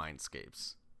 and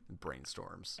mindscapes, and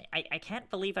brainstorms. I can't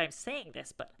believe I'm saying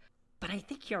this, but I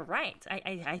think you're right.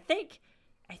 I think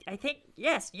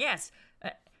yes.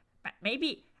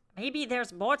 Maybe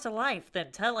there's more to life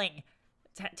than telling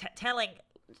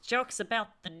jokes about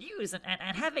the news and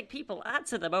having people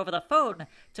answer them over the phone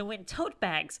to win tote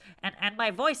bags and my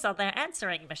voice on their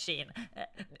answering machine.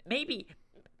 Maybe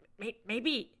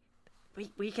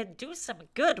we can do some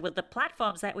good with the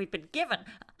platforms that we've been given,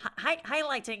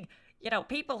 highlighting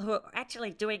people who are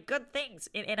actually doing good things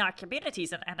in our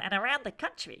communities and around the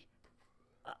country.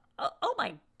 Oh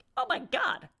my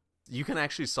God. You can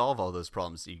actually solve all those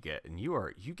problems that you get, and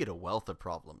you get a wealth of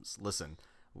problems. Listen,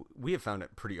 we have found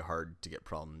it pretty hard to get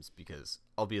problems because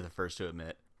I'll be the first to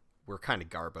admit we're kind of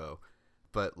garbo,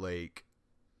 but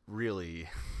really,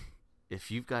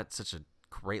 if you've got such a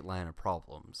great line of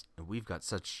problems and we've got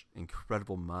such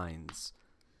incredible minds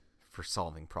for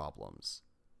solving problems,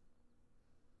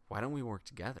 why don't we work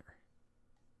together?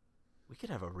 We could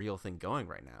have a real thing going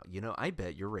right now. I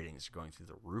bet your ratings are going through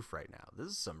the roof right now. This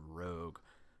is some rogue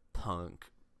punk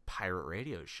pirate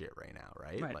radio shit right now,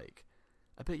 right?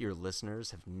 I bet your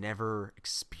listeners have never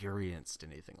experienced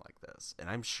anything like this, and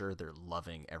I'm sure they're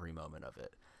loving every moment of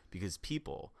it because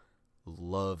people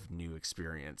love new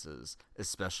experiences,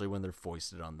 especially when they're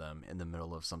foisted on them in the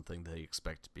middle of something they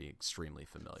expect to be extremely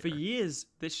familiar. For years,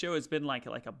 this show has been like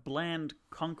a bland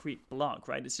concrete block,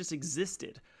 right? It's just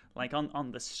existed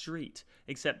on the street,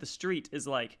 except the street is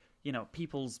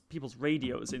people's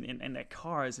radios in their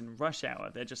cars in rush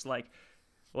hour. They're just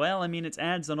well, it's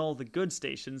ads on all the good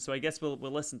stations, so I guess we'll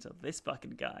listen to this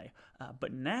fucking guy.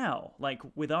 But now,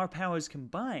 with our powers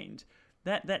combined,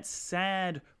 that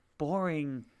sad,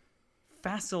 boring,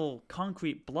 facile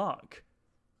concrete block,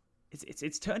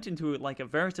 it's turned into a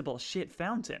veritable shit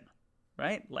fountain,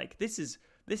 right? This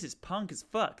is punk as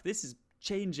fuck. This is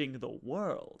changing the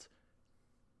world.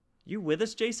 You with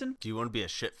us, Jason? Do you want to be a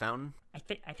shit fountain? I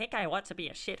think I want to be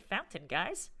a shit fountain,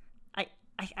 guys.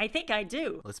 I think I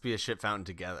do. Let's be a shit fountain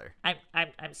together.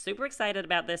 I'm super excited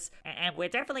about this, and we're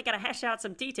definitely gonna hash out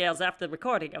some details after the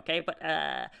recording, okay? But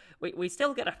we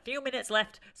still got a few minutes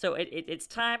left, so it's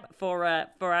time for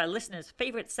our listeners'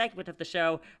 favorite segment of the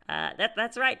show.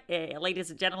 That's right,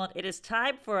 ladies and gentlemen. It is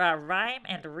time for our rhyme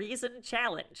and reason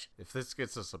challenge. If this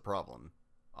gets us a problem,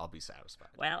 I'll be satisfied.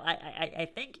 Well, I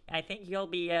think you'll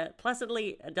be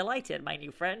pleasantly delighted, my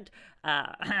new friend.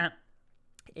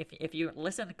 If you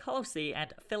listen closely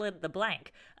and fill in the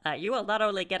blank, you will not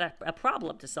only get a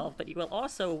problem to solve, but you will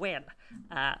also win.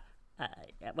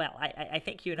 Well, I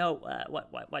think you know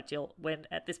what you'll win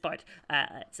at this point.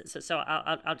 So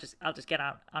I'll just get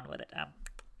on with it.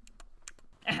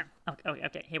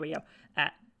 Okay, here we go.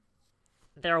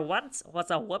 There once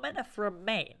was a woman from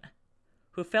Maine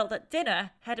who felt that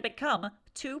dinner had become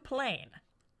too plain.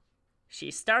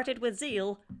 She started with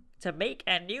zeal to make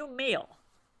a new meal,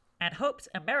 and hoped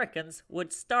Americans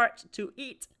would start to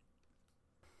eat.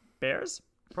 Bears?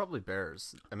 Probably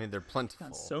bears. I mean, they're plentiful.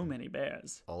 Got so many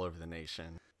bears. All over the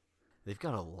nation. They've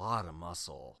got a lot of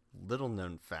muscle. Little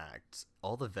known fact,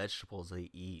 all the vegetables they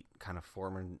eat kind of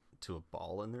form into a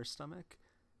ball in their stomach.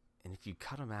 And if you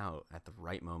cut them out at the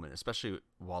right moment, especially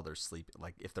while they're sleeping,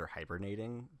 like if they're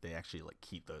hibernating, they actually like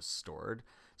keep those stored.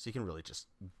 So you can really just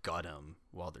gut them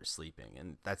while they're sleeping.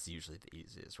 And that's usually the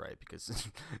easiest, right? Because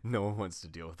no one wants to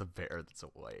deal with a bear that's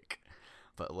awake.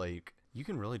 But like, you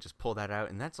can really just pull that out.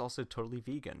 And that's also totally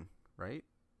vegan, right?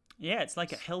 Yeah, it's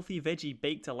like a healthy veggie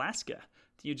baked Alaska.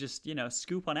 You just,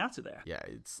 scoop on out of there. Yeah,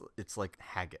 it's like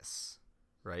haggis,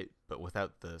 right? But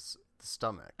without the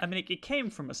stomach. I mean, it came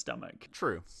from a stomach.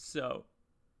 True. So,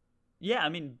 yeah, I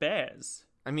mean, bears.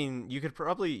 I mean, you could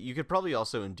probably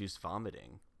also induce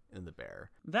vomiting in the bear.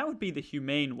 That would be the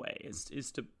humane way,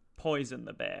 is to poison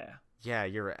the bear. Yeah,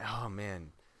 you're right. Oh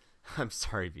man, I'm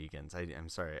sorry, vegans. I'm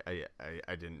sorry.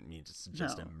 I didn't mean to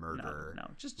suggest a murder. No,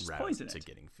 just route poison to it.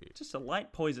 getting food. Just a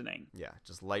light poisoning. Yeah,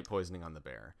 just light poisoning on the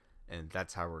bear, and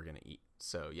that's how we're gonna eat.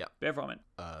 So yep. Bear vomit.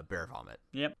 Bear vomit.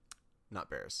 Yep. Not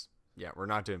bears. Yeah, we're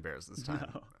not doing bears this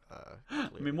time. No. I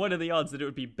mean, what are the odds that it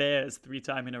would be bears 3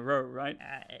 times in a row, right?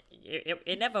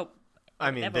 It never.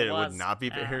 I mean, never that it was. would not be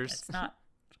bears. It's not.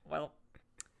 Well.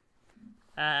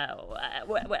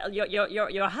 Well,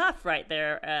 you're half right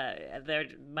there,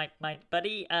 my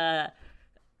buddy.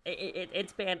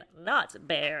 It's been not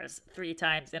bears 3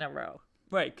 times in a row.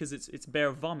 Right, because it's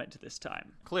bear vomit this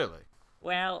time. Clearly.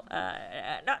 Well,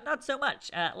 not so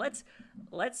much.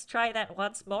 Let's try that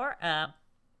once more.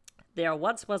 There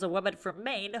once was a woman from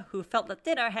Maine who felt that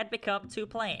dinner had become too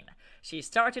plain. She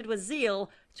started with zeal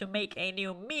to make a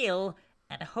new meal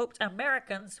and hoped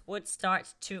Americans would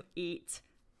start to eat.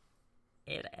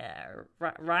 It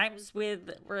rhymes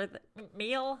with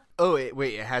meal. Oh,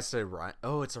 wait, it has to rhyme.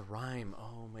 Oh, it's a rhyme.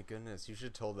 Oh my goodness, you should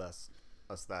have told us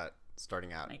that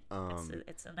starting out.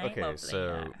 It's a name okay, of the.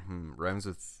 so rhymes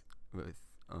with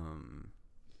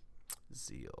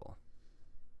zeal,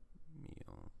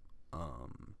 meal.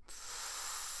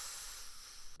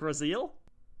 Brazil?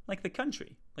 Like the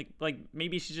country. Like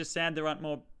maybe she's just sad there aren't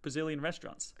more Brazilian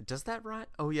restaurants. Does that rhyme?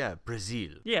 Oh yeah,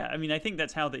 Brazil. Yeah, I mean, I think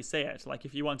that's how they say it, like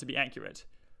if you want to be accurate.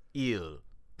 Il.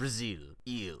 Brazil.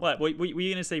 Il. What, were you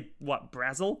going to say, what,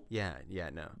 Brazil? Yeah,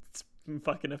 no. It's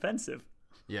fucking offensive.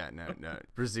 Yeah, no.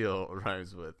 Brazil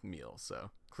rhymes with meal, so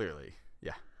clearly,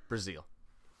 yeah, Brazil.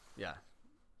 Yeah,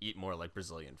 eat more like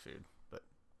Brazilian food, but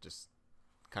just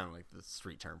kind of like the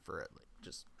street term for it, like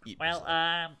just eat. Well,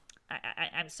 Brazil.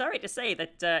 I'm sorry to say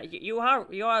that you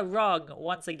are wrong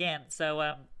once again.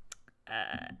 So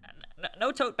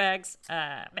no tote bags.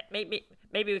 Maybe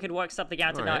we could work something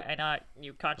out in our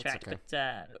new contract, okay.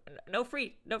 But no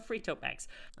free tote bags.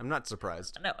 I'm not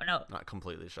surprised. No. Not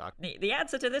completely shocked. The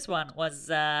answer to this one was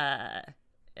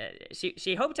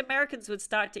she hoped Americans would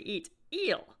start to eat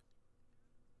eel.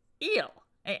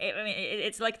 I mean,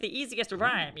 it's like the easiest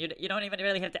rhyme. You don't even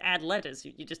really have to add letters.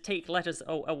 You just take letters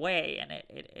away, and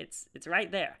it's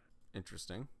right there.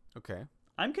 Interesting. Okay.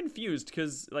 I'm confused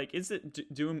because, like,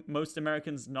 do most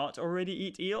Americans not already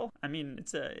eat eel? I mean,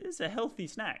 it's a healthy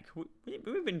snack.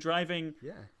 We've been driving,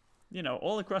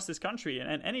 all across this country,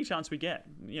 and any chance we get,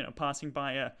 passing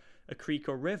by a creek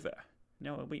or river,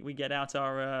 we get out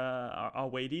our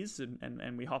waddies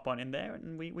and we hop on in there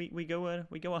and we go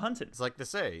a hunting. It's like they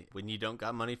say, when you don't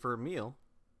got money for a meal,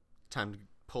 time to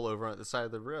pull over at the side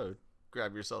of the road,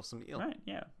 grab yourself some eel. Right,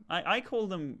 yeah. I call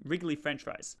them Wrigley French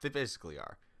fries. They basically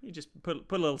are. You just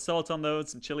put a little salt on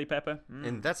those, some chili pepper.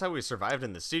 And that's how we survived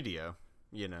in the studio,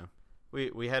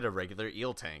 We had a regular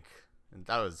eel tank, and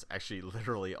that was actually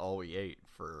literally all we ate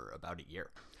for about a year.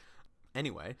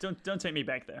 Anyway. Don't take me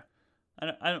back there.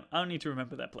 I don't need to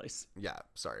remember that place. Yeah,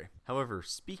 sorry. However,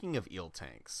 speaking of eel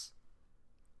tanks,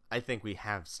 I think we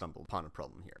have stumbled upon a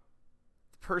problem here.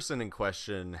 The person in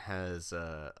question has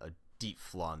a deep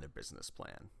flaw in their business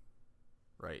plan,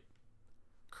 right?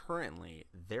 Currently,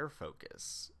 their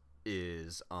focus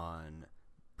is on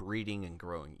breeding and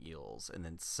growing eels and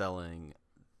then selling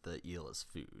the eel as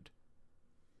food,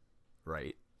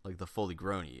 right? Like the fully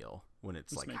grown eel when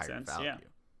it's like higher value. Yeah.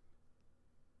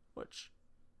 Which,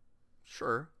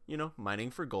 sure,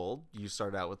 mining for gold. You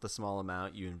start out with a small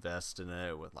amount, you invest in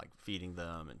it with like feeding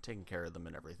them and taking care of them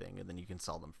and everything, and then you can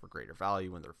sell them for greater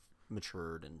value when they're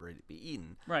matured and ready to be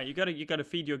eaten. Right, you gotta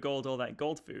feed your gold all that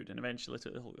gold food, and eventually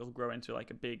it'll grow into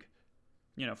like a big,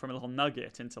 from a little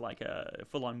nugget into like a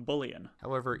full-on bullion.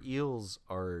 However, eels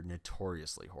are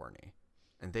notoriously horny,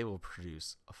 and they will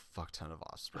produce a fuck ton of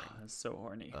offspring. Oh, that's so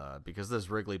horny. Because those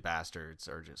wriggly bastards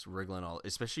are just wriggling all,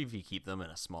 especially if you keep them in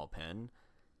a small pen,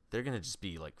 they're gonna just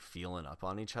be like feeling up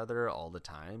on each other all the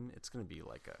time. It's gonna be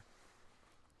like a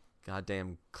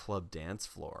goddamn club dance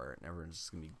floor, and everyone's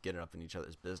just gonna be getting up in each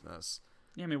other's business.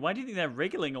 Yeah, I mean, why do you think they're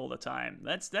wriggling all the time?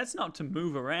 That's not to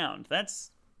move around.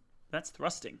 That's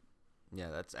thrusting. Yeah,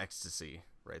 that's ecstasy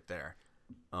right there.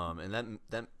 And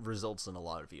that results in a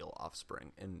lot of eel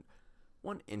offspring. And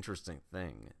one interesting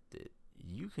thing that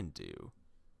you can do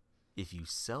if you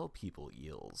sell people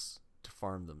eels to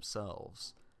farm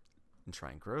themselves and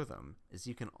try and grow them is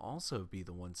you can also be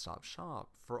the one-stop shop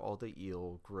for all the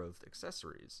eel growth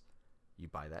accessories. You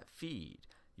buy that feed.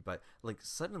 You buy, like,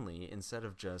 suddenly, instead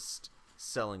of just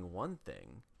selling one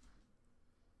thing,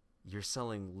 you're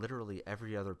selling literally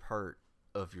every other part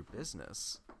of your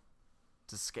business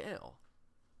to scale.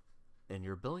 And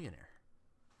you're a billionaire.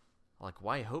 Like,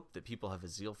 why hope that people have a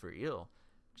zeal for eel?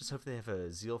 Just hope they have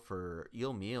a zeal for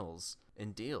eel meals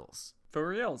and deals. For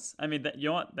reals. I mean,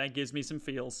 that gives me some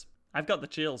feels. I've got the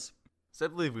chills. So I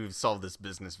believe we've solved this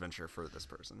business venture for this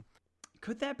person.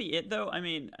 Could that be it, though? I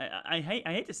mean, I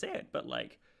hate to say it, but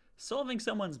like, solving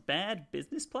someone's bad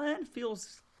business plan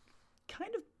feels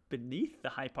kind of beneath the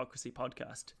Hypocrisy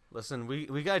podcast. Listen,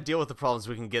 we got to deal with the problems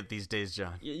we can get these days,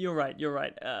 John. You're right.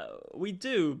 We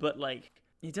do, but like,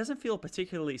 it doesn't feel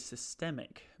particularly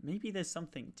systemic. Maybe there's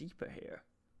something deeper here.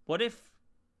 What if,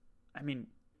 I mean...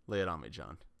 Lay it on me,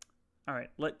 John. All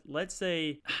right, let's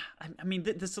say, I mean,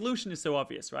 the solution is so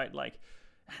obvious, right? Like,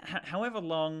 however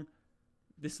long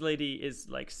this lady is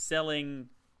like selling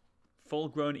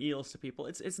full-grown eels to people,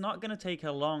 it's not going to take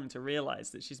her long to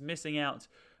realize that she's missing out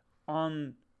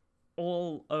on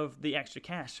all of the extra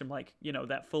cash from like,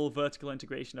 that full vertical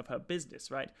integration of her business,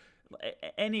 right?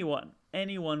 Anyone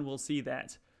will see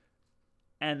that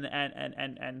and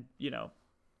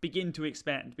begin to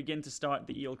expand, begin to start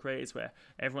the eel craze where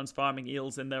everyone's farming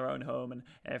eels in their own home and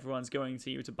everyone's going to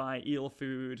you to buy eel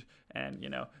food, and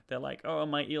they're like, oh,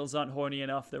 my eels aren't horny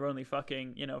enough, they're only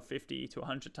fucking 50 to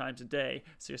 100 times a day,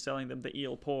 so you're selling them the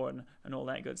eel porn and all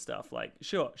that good stuff. Like,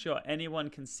 sure,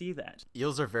 anyone can see that.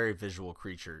 Eels are very visual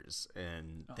creatures,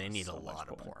 and they need so a lot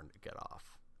of porn porn to get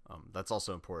off. That's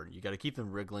also important. You got to keep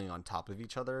them wriggling on top of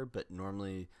each other, but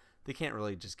normally they can't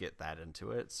really just get that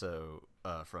into it. So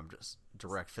from just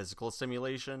direct physical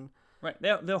stimulation, right?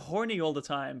 They're horny all the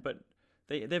time, but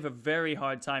they have a very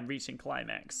hard time reaching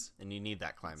climax. And you need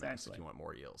that climax Exactly. if you want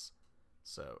more eels.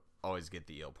 So always get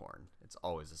the eel porn. It's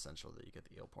always essential that you get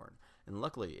the eel porn. And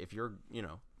luckily, if you're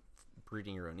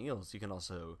breeding your own eels, you can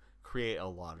also create a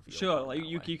lot of eel Sure, porn like that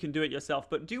you way. can do it yourself,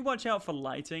 but do watch out for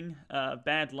lighting.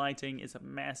 Bad lighting is a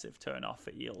massive turn off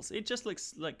for eels. It just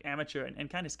looks like amateur and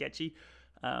kind of sketchy.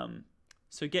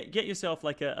 So get yourself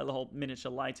like a little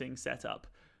miniature lighting setup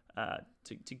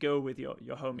to go with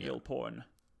your home eel porn.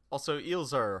 Also,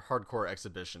 eels are hardcore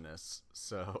exhibitionists,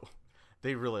 so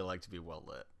they really like to be well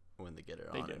lit when they get it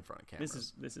on in front of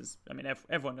cameras. This is. I mean,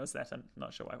 everyone knows that. I'm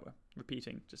not sure why we're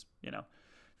repeating. Just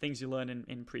things you learn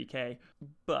in pre-K.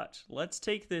 But let's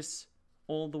take this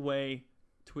all the way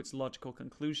to its logical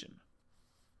conclusion.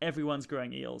 Everyone's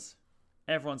growing eels.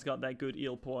 Everyone's got that good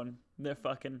eel porn. They're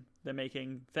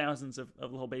making thousands of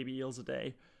little baby eels a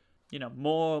day.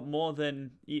 More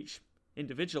than each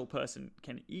individual person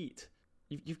can eat.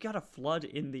 You've got a flood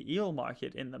in the eel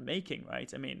market in the making,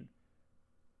 right? I mean,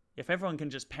 if everyone can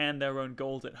just pan their own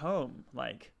gold at home,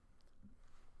 like,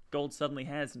 gold suddenly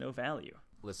has no value.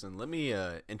 Listen, let me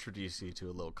introduce you to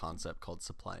a little concept called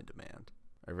supply and demand.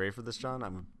 Are you ready for this, John?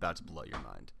 I'm about to blow your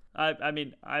mind. I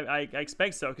mean, I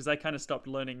expect so, because I kind of stopped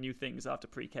learning new things after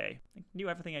pre-K. I knew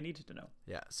everything I needed to know.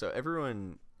 Yeah, so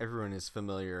everyone is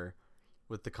familiar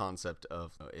with the concept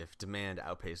of if demand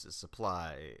outpaces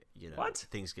supply, What?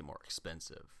 things get more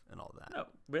expensive and all that. Oh,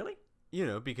 really? You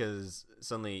know, because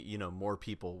suddenly, you know, more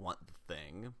people want the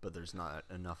thing, but there's not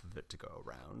enough of it to go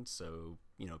around. So,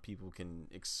 you know, people can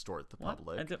extort the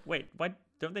public. Wait, why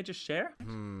don't they just share?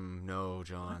 No,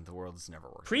 John, the world has never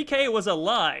worked. Pre-K was a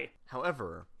lie.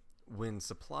 However, when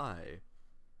supply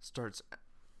starts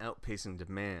outpacing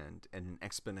demand at an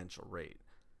exponential rate,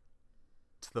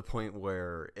 to the point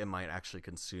where it might actually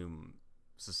consume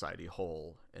society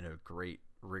whole in a great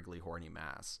wriggly horny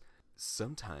mass,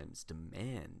 sometimes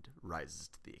demand rises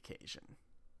to the occasion.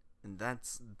 And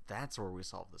that's where we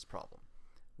solve this problem.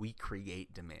 We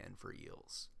create demand for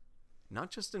eels. Not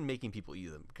just in making people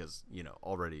eat them, because, you know,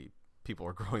 already people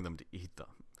are growing them to eat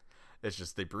them. It's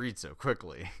just they breed so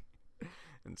quickly.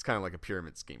 And it's kind of like a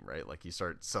pyramid scheme, right? Like you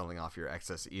start selling off your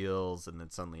excess eels, and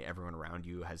then suddenly everyone around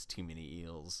you has too many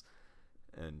eels.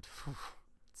 And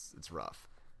it's rough.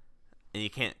 And you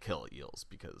can't kill eels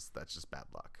because that's just bad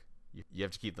luck. You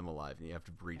have to keep them alive, and you have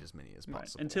to breed as many as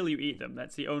possible. Right. Until you eat them.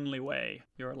 That's the only way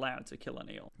you're allowed to kill an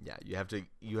eel. Yeah, you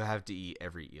have to eat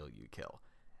every eel you kill.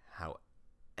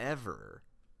 However,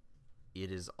 it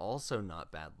is also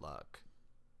not bad luck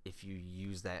if you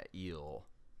use that eel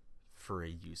for a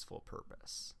useful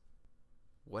purpose.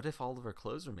 What if all of our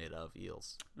clothes are made out of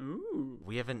eels? Ooh.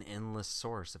 We have an endless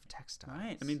source of textiles.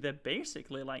 Right. I mean, they're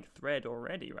basically like thread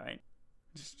already, right?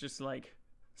 Just like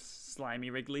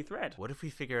slimy, wriggly thread. What if we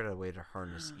figured out a way to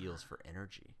harness eels for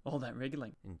energy? All that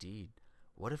wriggling. Indeed.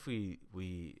 What if we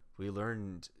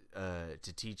learned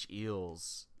to teach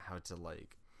eels how to,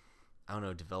 like, I don't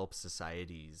know, develop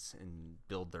societies and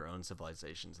build their own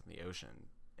civilizations in the ocean,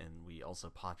 and we also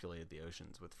populated the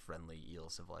oceans with friendly eel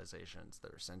civilizations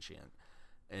that are sentient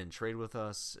and trade with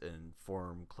us and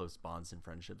form close bonds and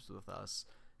friendships with us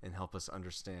and help us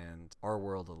understand our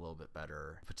world a little bit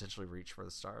better, potentially reach for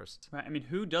the stars. Right. I mean,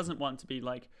 who doesn't want to be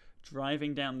like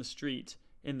driving down the street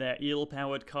in their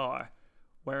eel-powered car,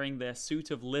 wearing their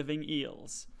suit of living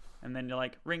eels, and then you're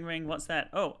like, ring, ring, what's that?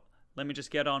 Oh, let me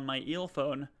just get on my eel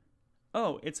phone.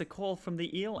 Oh, it's a call from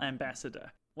the eel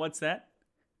ambassador. What's that?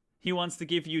 He wants to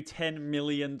give you $10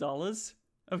 million?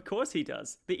 Of course he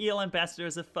does. The eel ambassador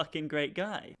is a fucking great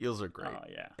guy. Eels are great. Oh,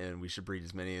 yeah. And we should breed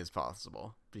as many as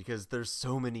possible because there's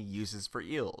so many uses for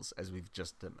eels, as we've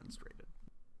just demonstrated.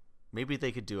 Maybe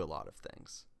they could do a lot of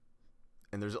things.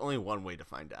 And there's only one way to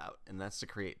find out, and that's to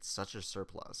create such a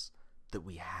surplus that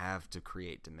we have to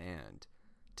create demand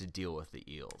to deal with the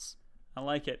eels. I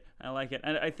like it.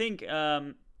 And I think,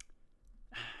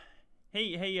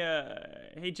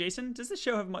 Hey, Jason, does this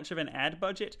show have much of an ad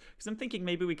budget? Because I'm thinking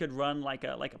maybe we could run like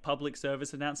a public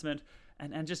service announcement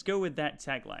and just go with that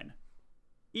tagline.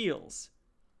 Eels.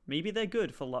 Maybe they're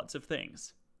good for lots of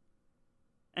things.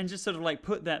 And just sort of like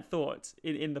put that thought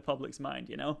in the public's mind,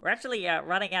 you know? We're actually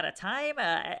running out of time.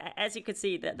 As you can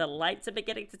see, the lights are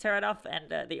beginning to turn off,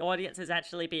 and the audience is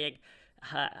actually being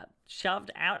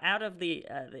shoved out of the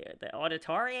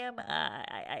auditorium.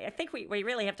 I think we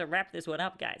really have to wrap this one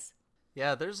up, guys.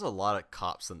 Yeah, there's a lot of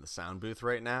cops in the sound booth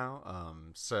right now.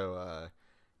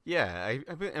 Yeah,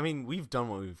 I mean, we've done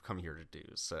what we've come here to do.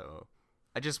 So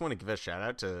I just want to give a shout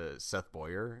out to Seth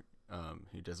Boyer,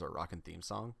 who does our rockin' theme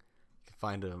song. You can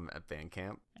find him at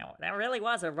Bandcamp. Oh, that really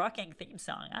was a rocking theme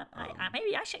song.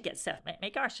 Maybe I should get Seth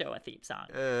make our show a theme song.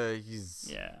 He's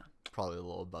Yeah. probably a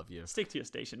little above you. Stick to your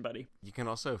station, buddy. You can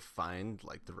also find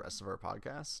like the rest of our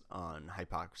podcasts on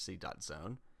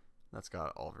hypocrisy.zone. That's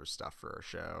got all of our stuff for our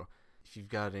show. If you've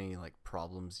got any like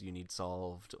problems you need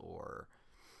solved, or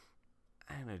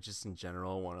I don't know, just in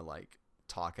general want to like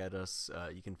talk at us,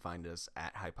 you can find us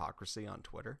at Hypocrisy on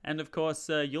Twitter. And of course,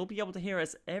 you'll be able to hear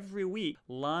us every week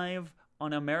live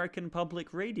on American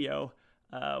Public Radio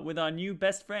with our new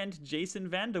best friend Jason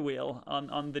Vanderweel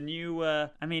on the new.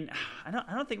 I mean, I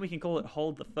don't think we can call it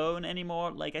Hold the Phone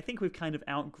anymore. Like, I think we've kind of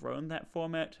outgrown that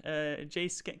format.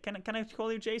 Jace, can I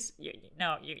call you Jace?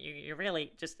 You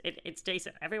really just it's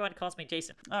Jason. Everyone calls me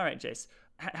Jason. All right, Jace.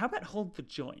 How about Hold the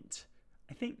Joint?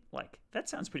 I think like that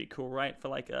sounds pretty cool, right? For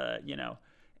like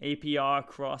APR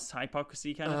cross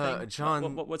hypocrisy kind of thing.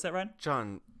 John, what's that, Ryan?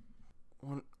 John,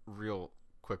 one real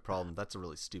quick problem. That's a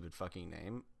really stupid fucking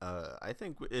name. I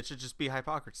think it should just be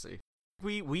Hypocrisy.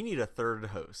 We need a third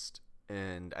host,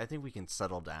 and I think we can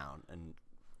settle down and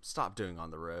stop doing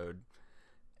On the Road.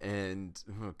 And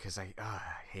because I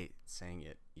hate saying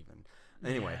it even.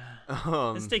 Anyway,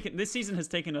 yeah. This season has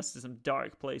taken us to some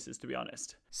dark places, to be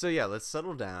honest. So yeah, let's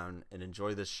settle down and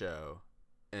enjoy this show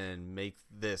and make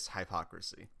this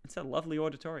Hypocrisy. It's a lovely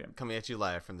auditorium. Coming at you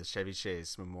live from the Chevy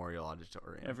Chase Memorial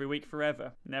Auditorium. Every week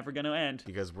forever. Never gonna end.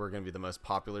 Because we're gonna be the most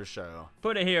popular show.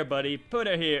 Put it here, buddy. Put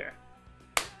it here.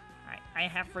 I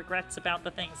have regrets about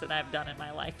the things that I've done in my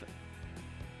life.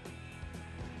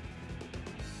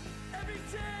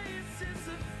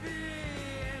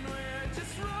 and we're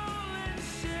just rolling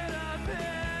shit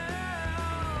uphill.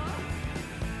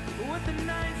 With the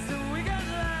nights that we got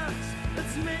left,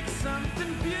 let's make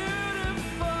something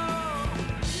beautiful.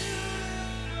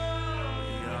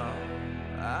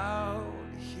 You're out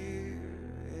here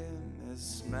in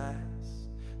this mess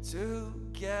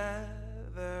together,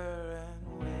 and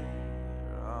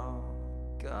we're all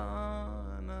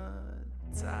gonna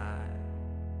die.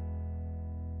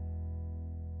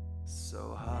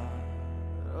 So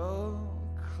huddle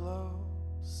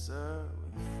closer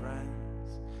with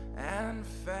friends and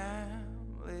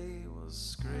family, will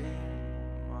scream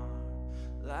our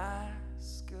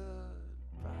last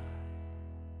goodbye.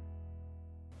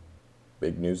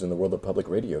 Big news in the world of public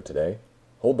radio today.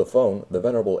 Hold the Phone, the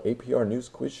venerable APR News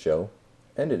quiz show,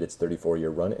 ended its 34-year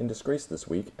run in disgrace this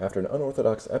week after an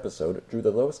unorthodox episode drew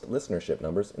the lowest listenership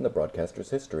numbers in the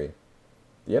broadcaster's history.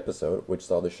 The episode, which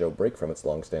saw the show break from its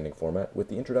long-standing format with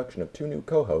the introduction of 2 new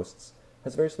co-hosts,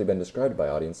 has variously been described by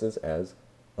audiences as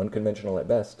unconventional at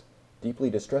best, deeply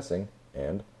distressing,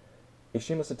 and a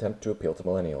shameless attempt to appeal to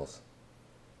millennials.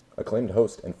 Acclaimed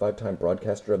host and 5-time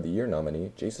Broadcaster of the Year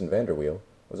nominee Jason Vanderweel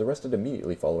was arrested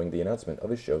immediately following the announcement of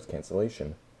his show's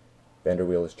cancellation.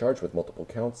 Vanderweel is charged with multiple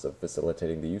counts of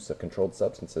facilitating the use of controlled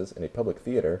substances in a public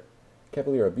theater,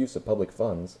 cavalier abuse of public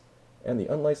funds, and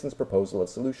the unlicensed proposal of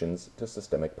solutions to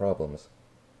systemic problems.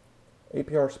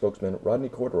 APR spokesman Rodney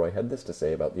Corduroy had this to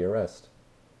say about the arrest.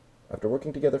 After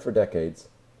working together for decades,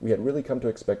 we had really come to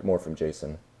expect more from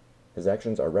Jason. His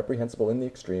actions are reprehensible in the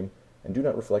extreme and do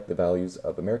not reflect the values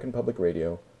of American Public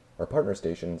Radio, our partner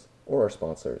stations, or our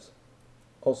sponsors.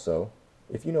 Also,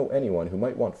 if you know anyone who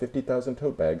might want 50,000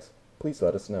 tote bags, please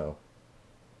let us know.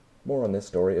 More on this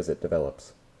story as it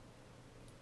develops.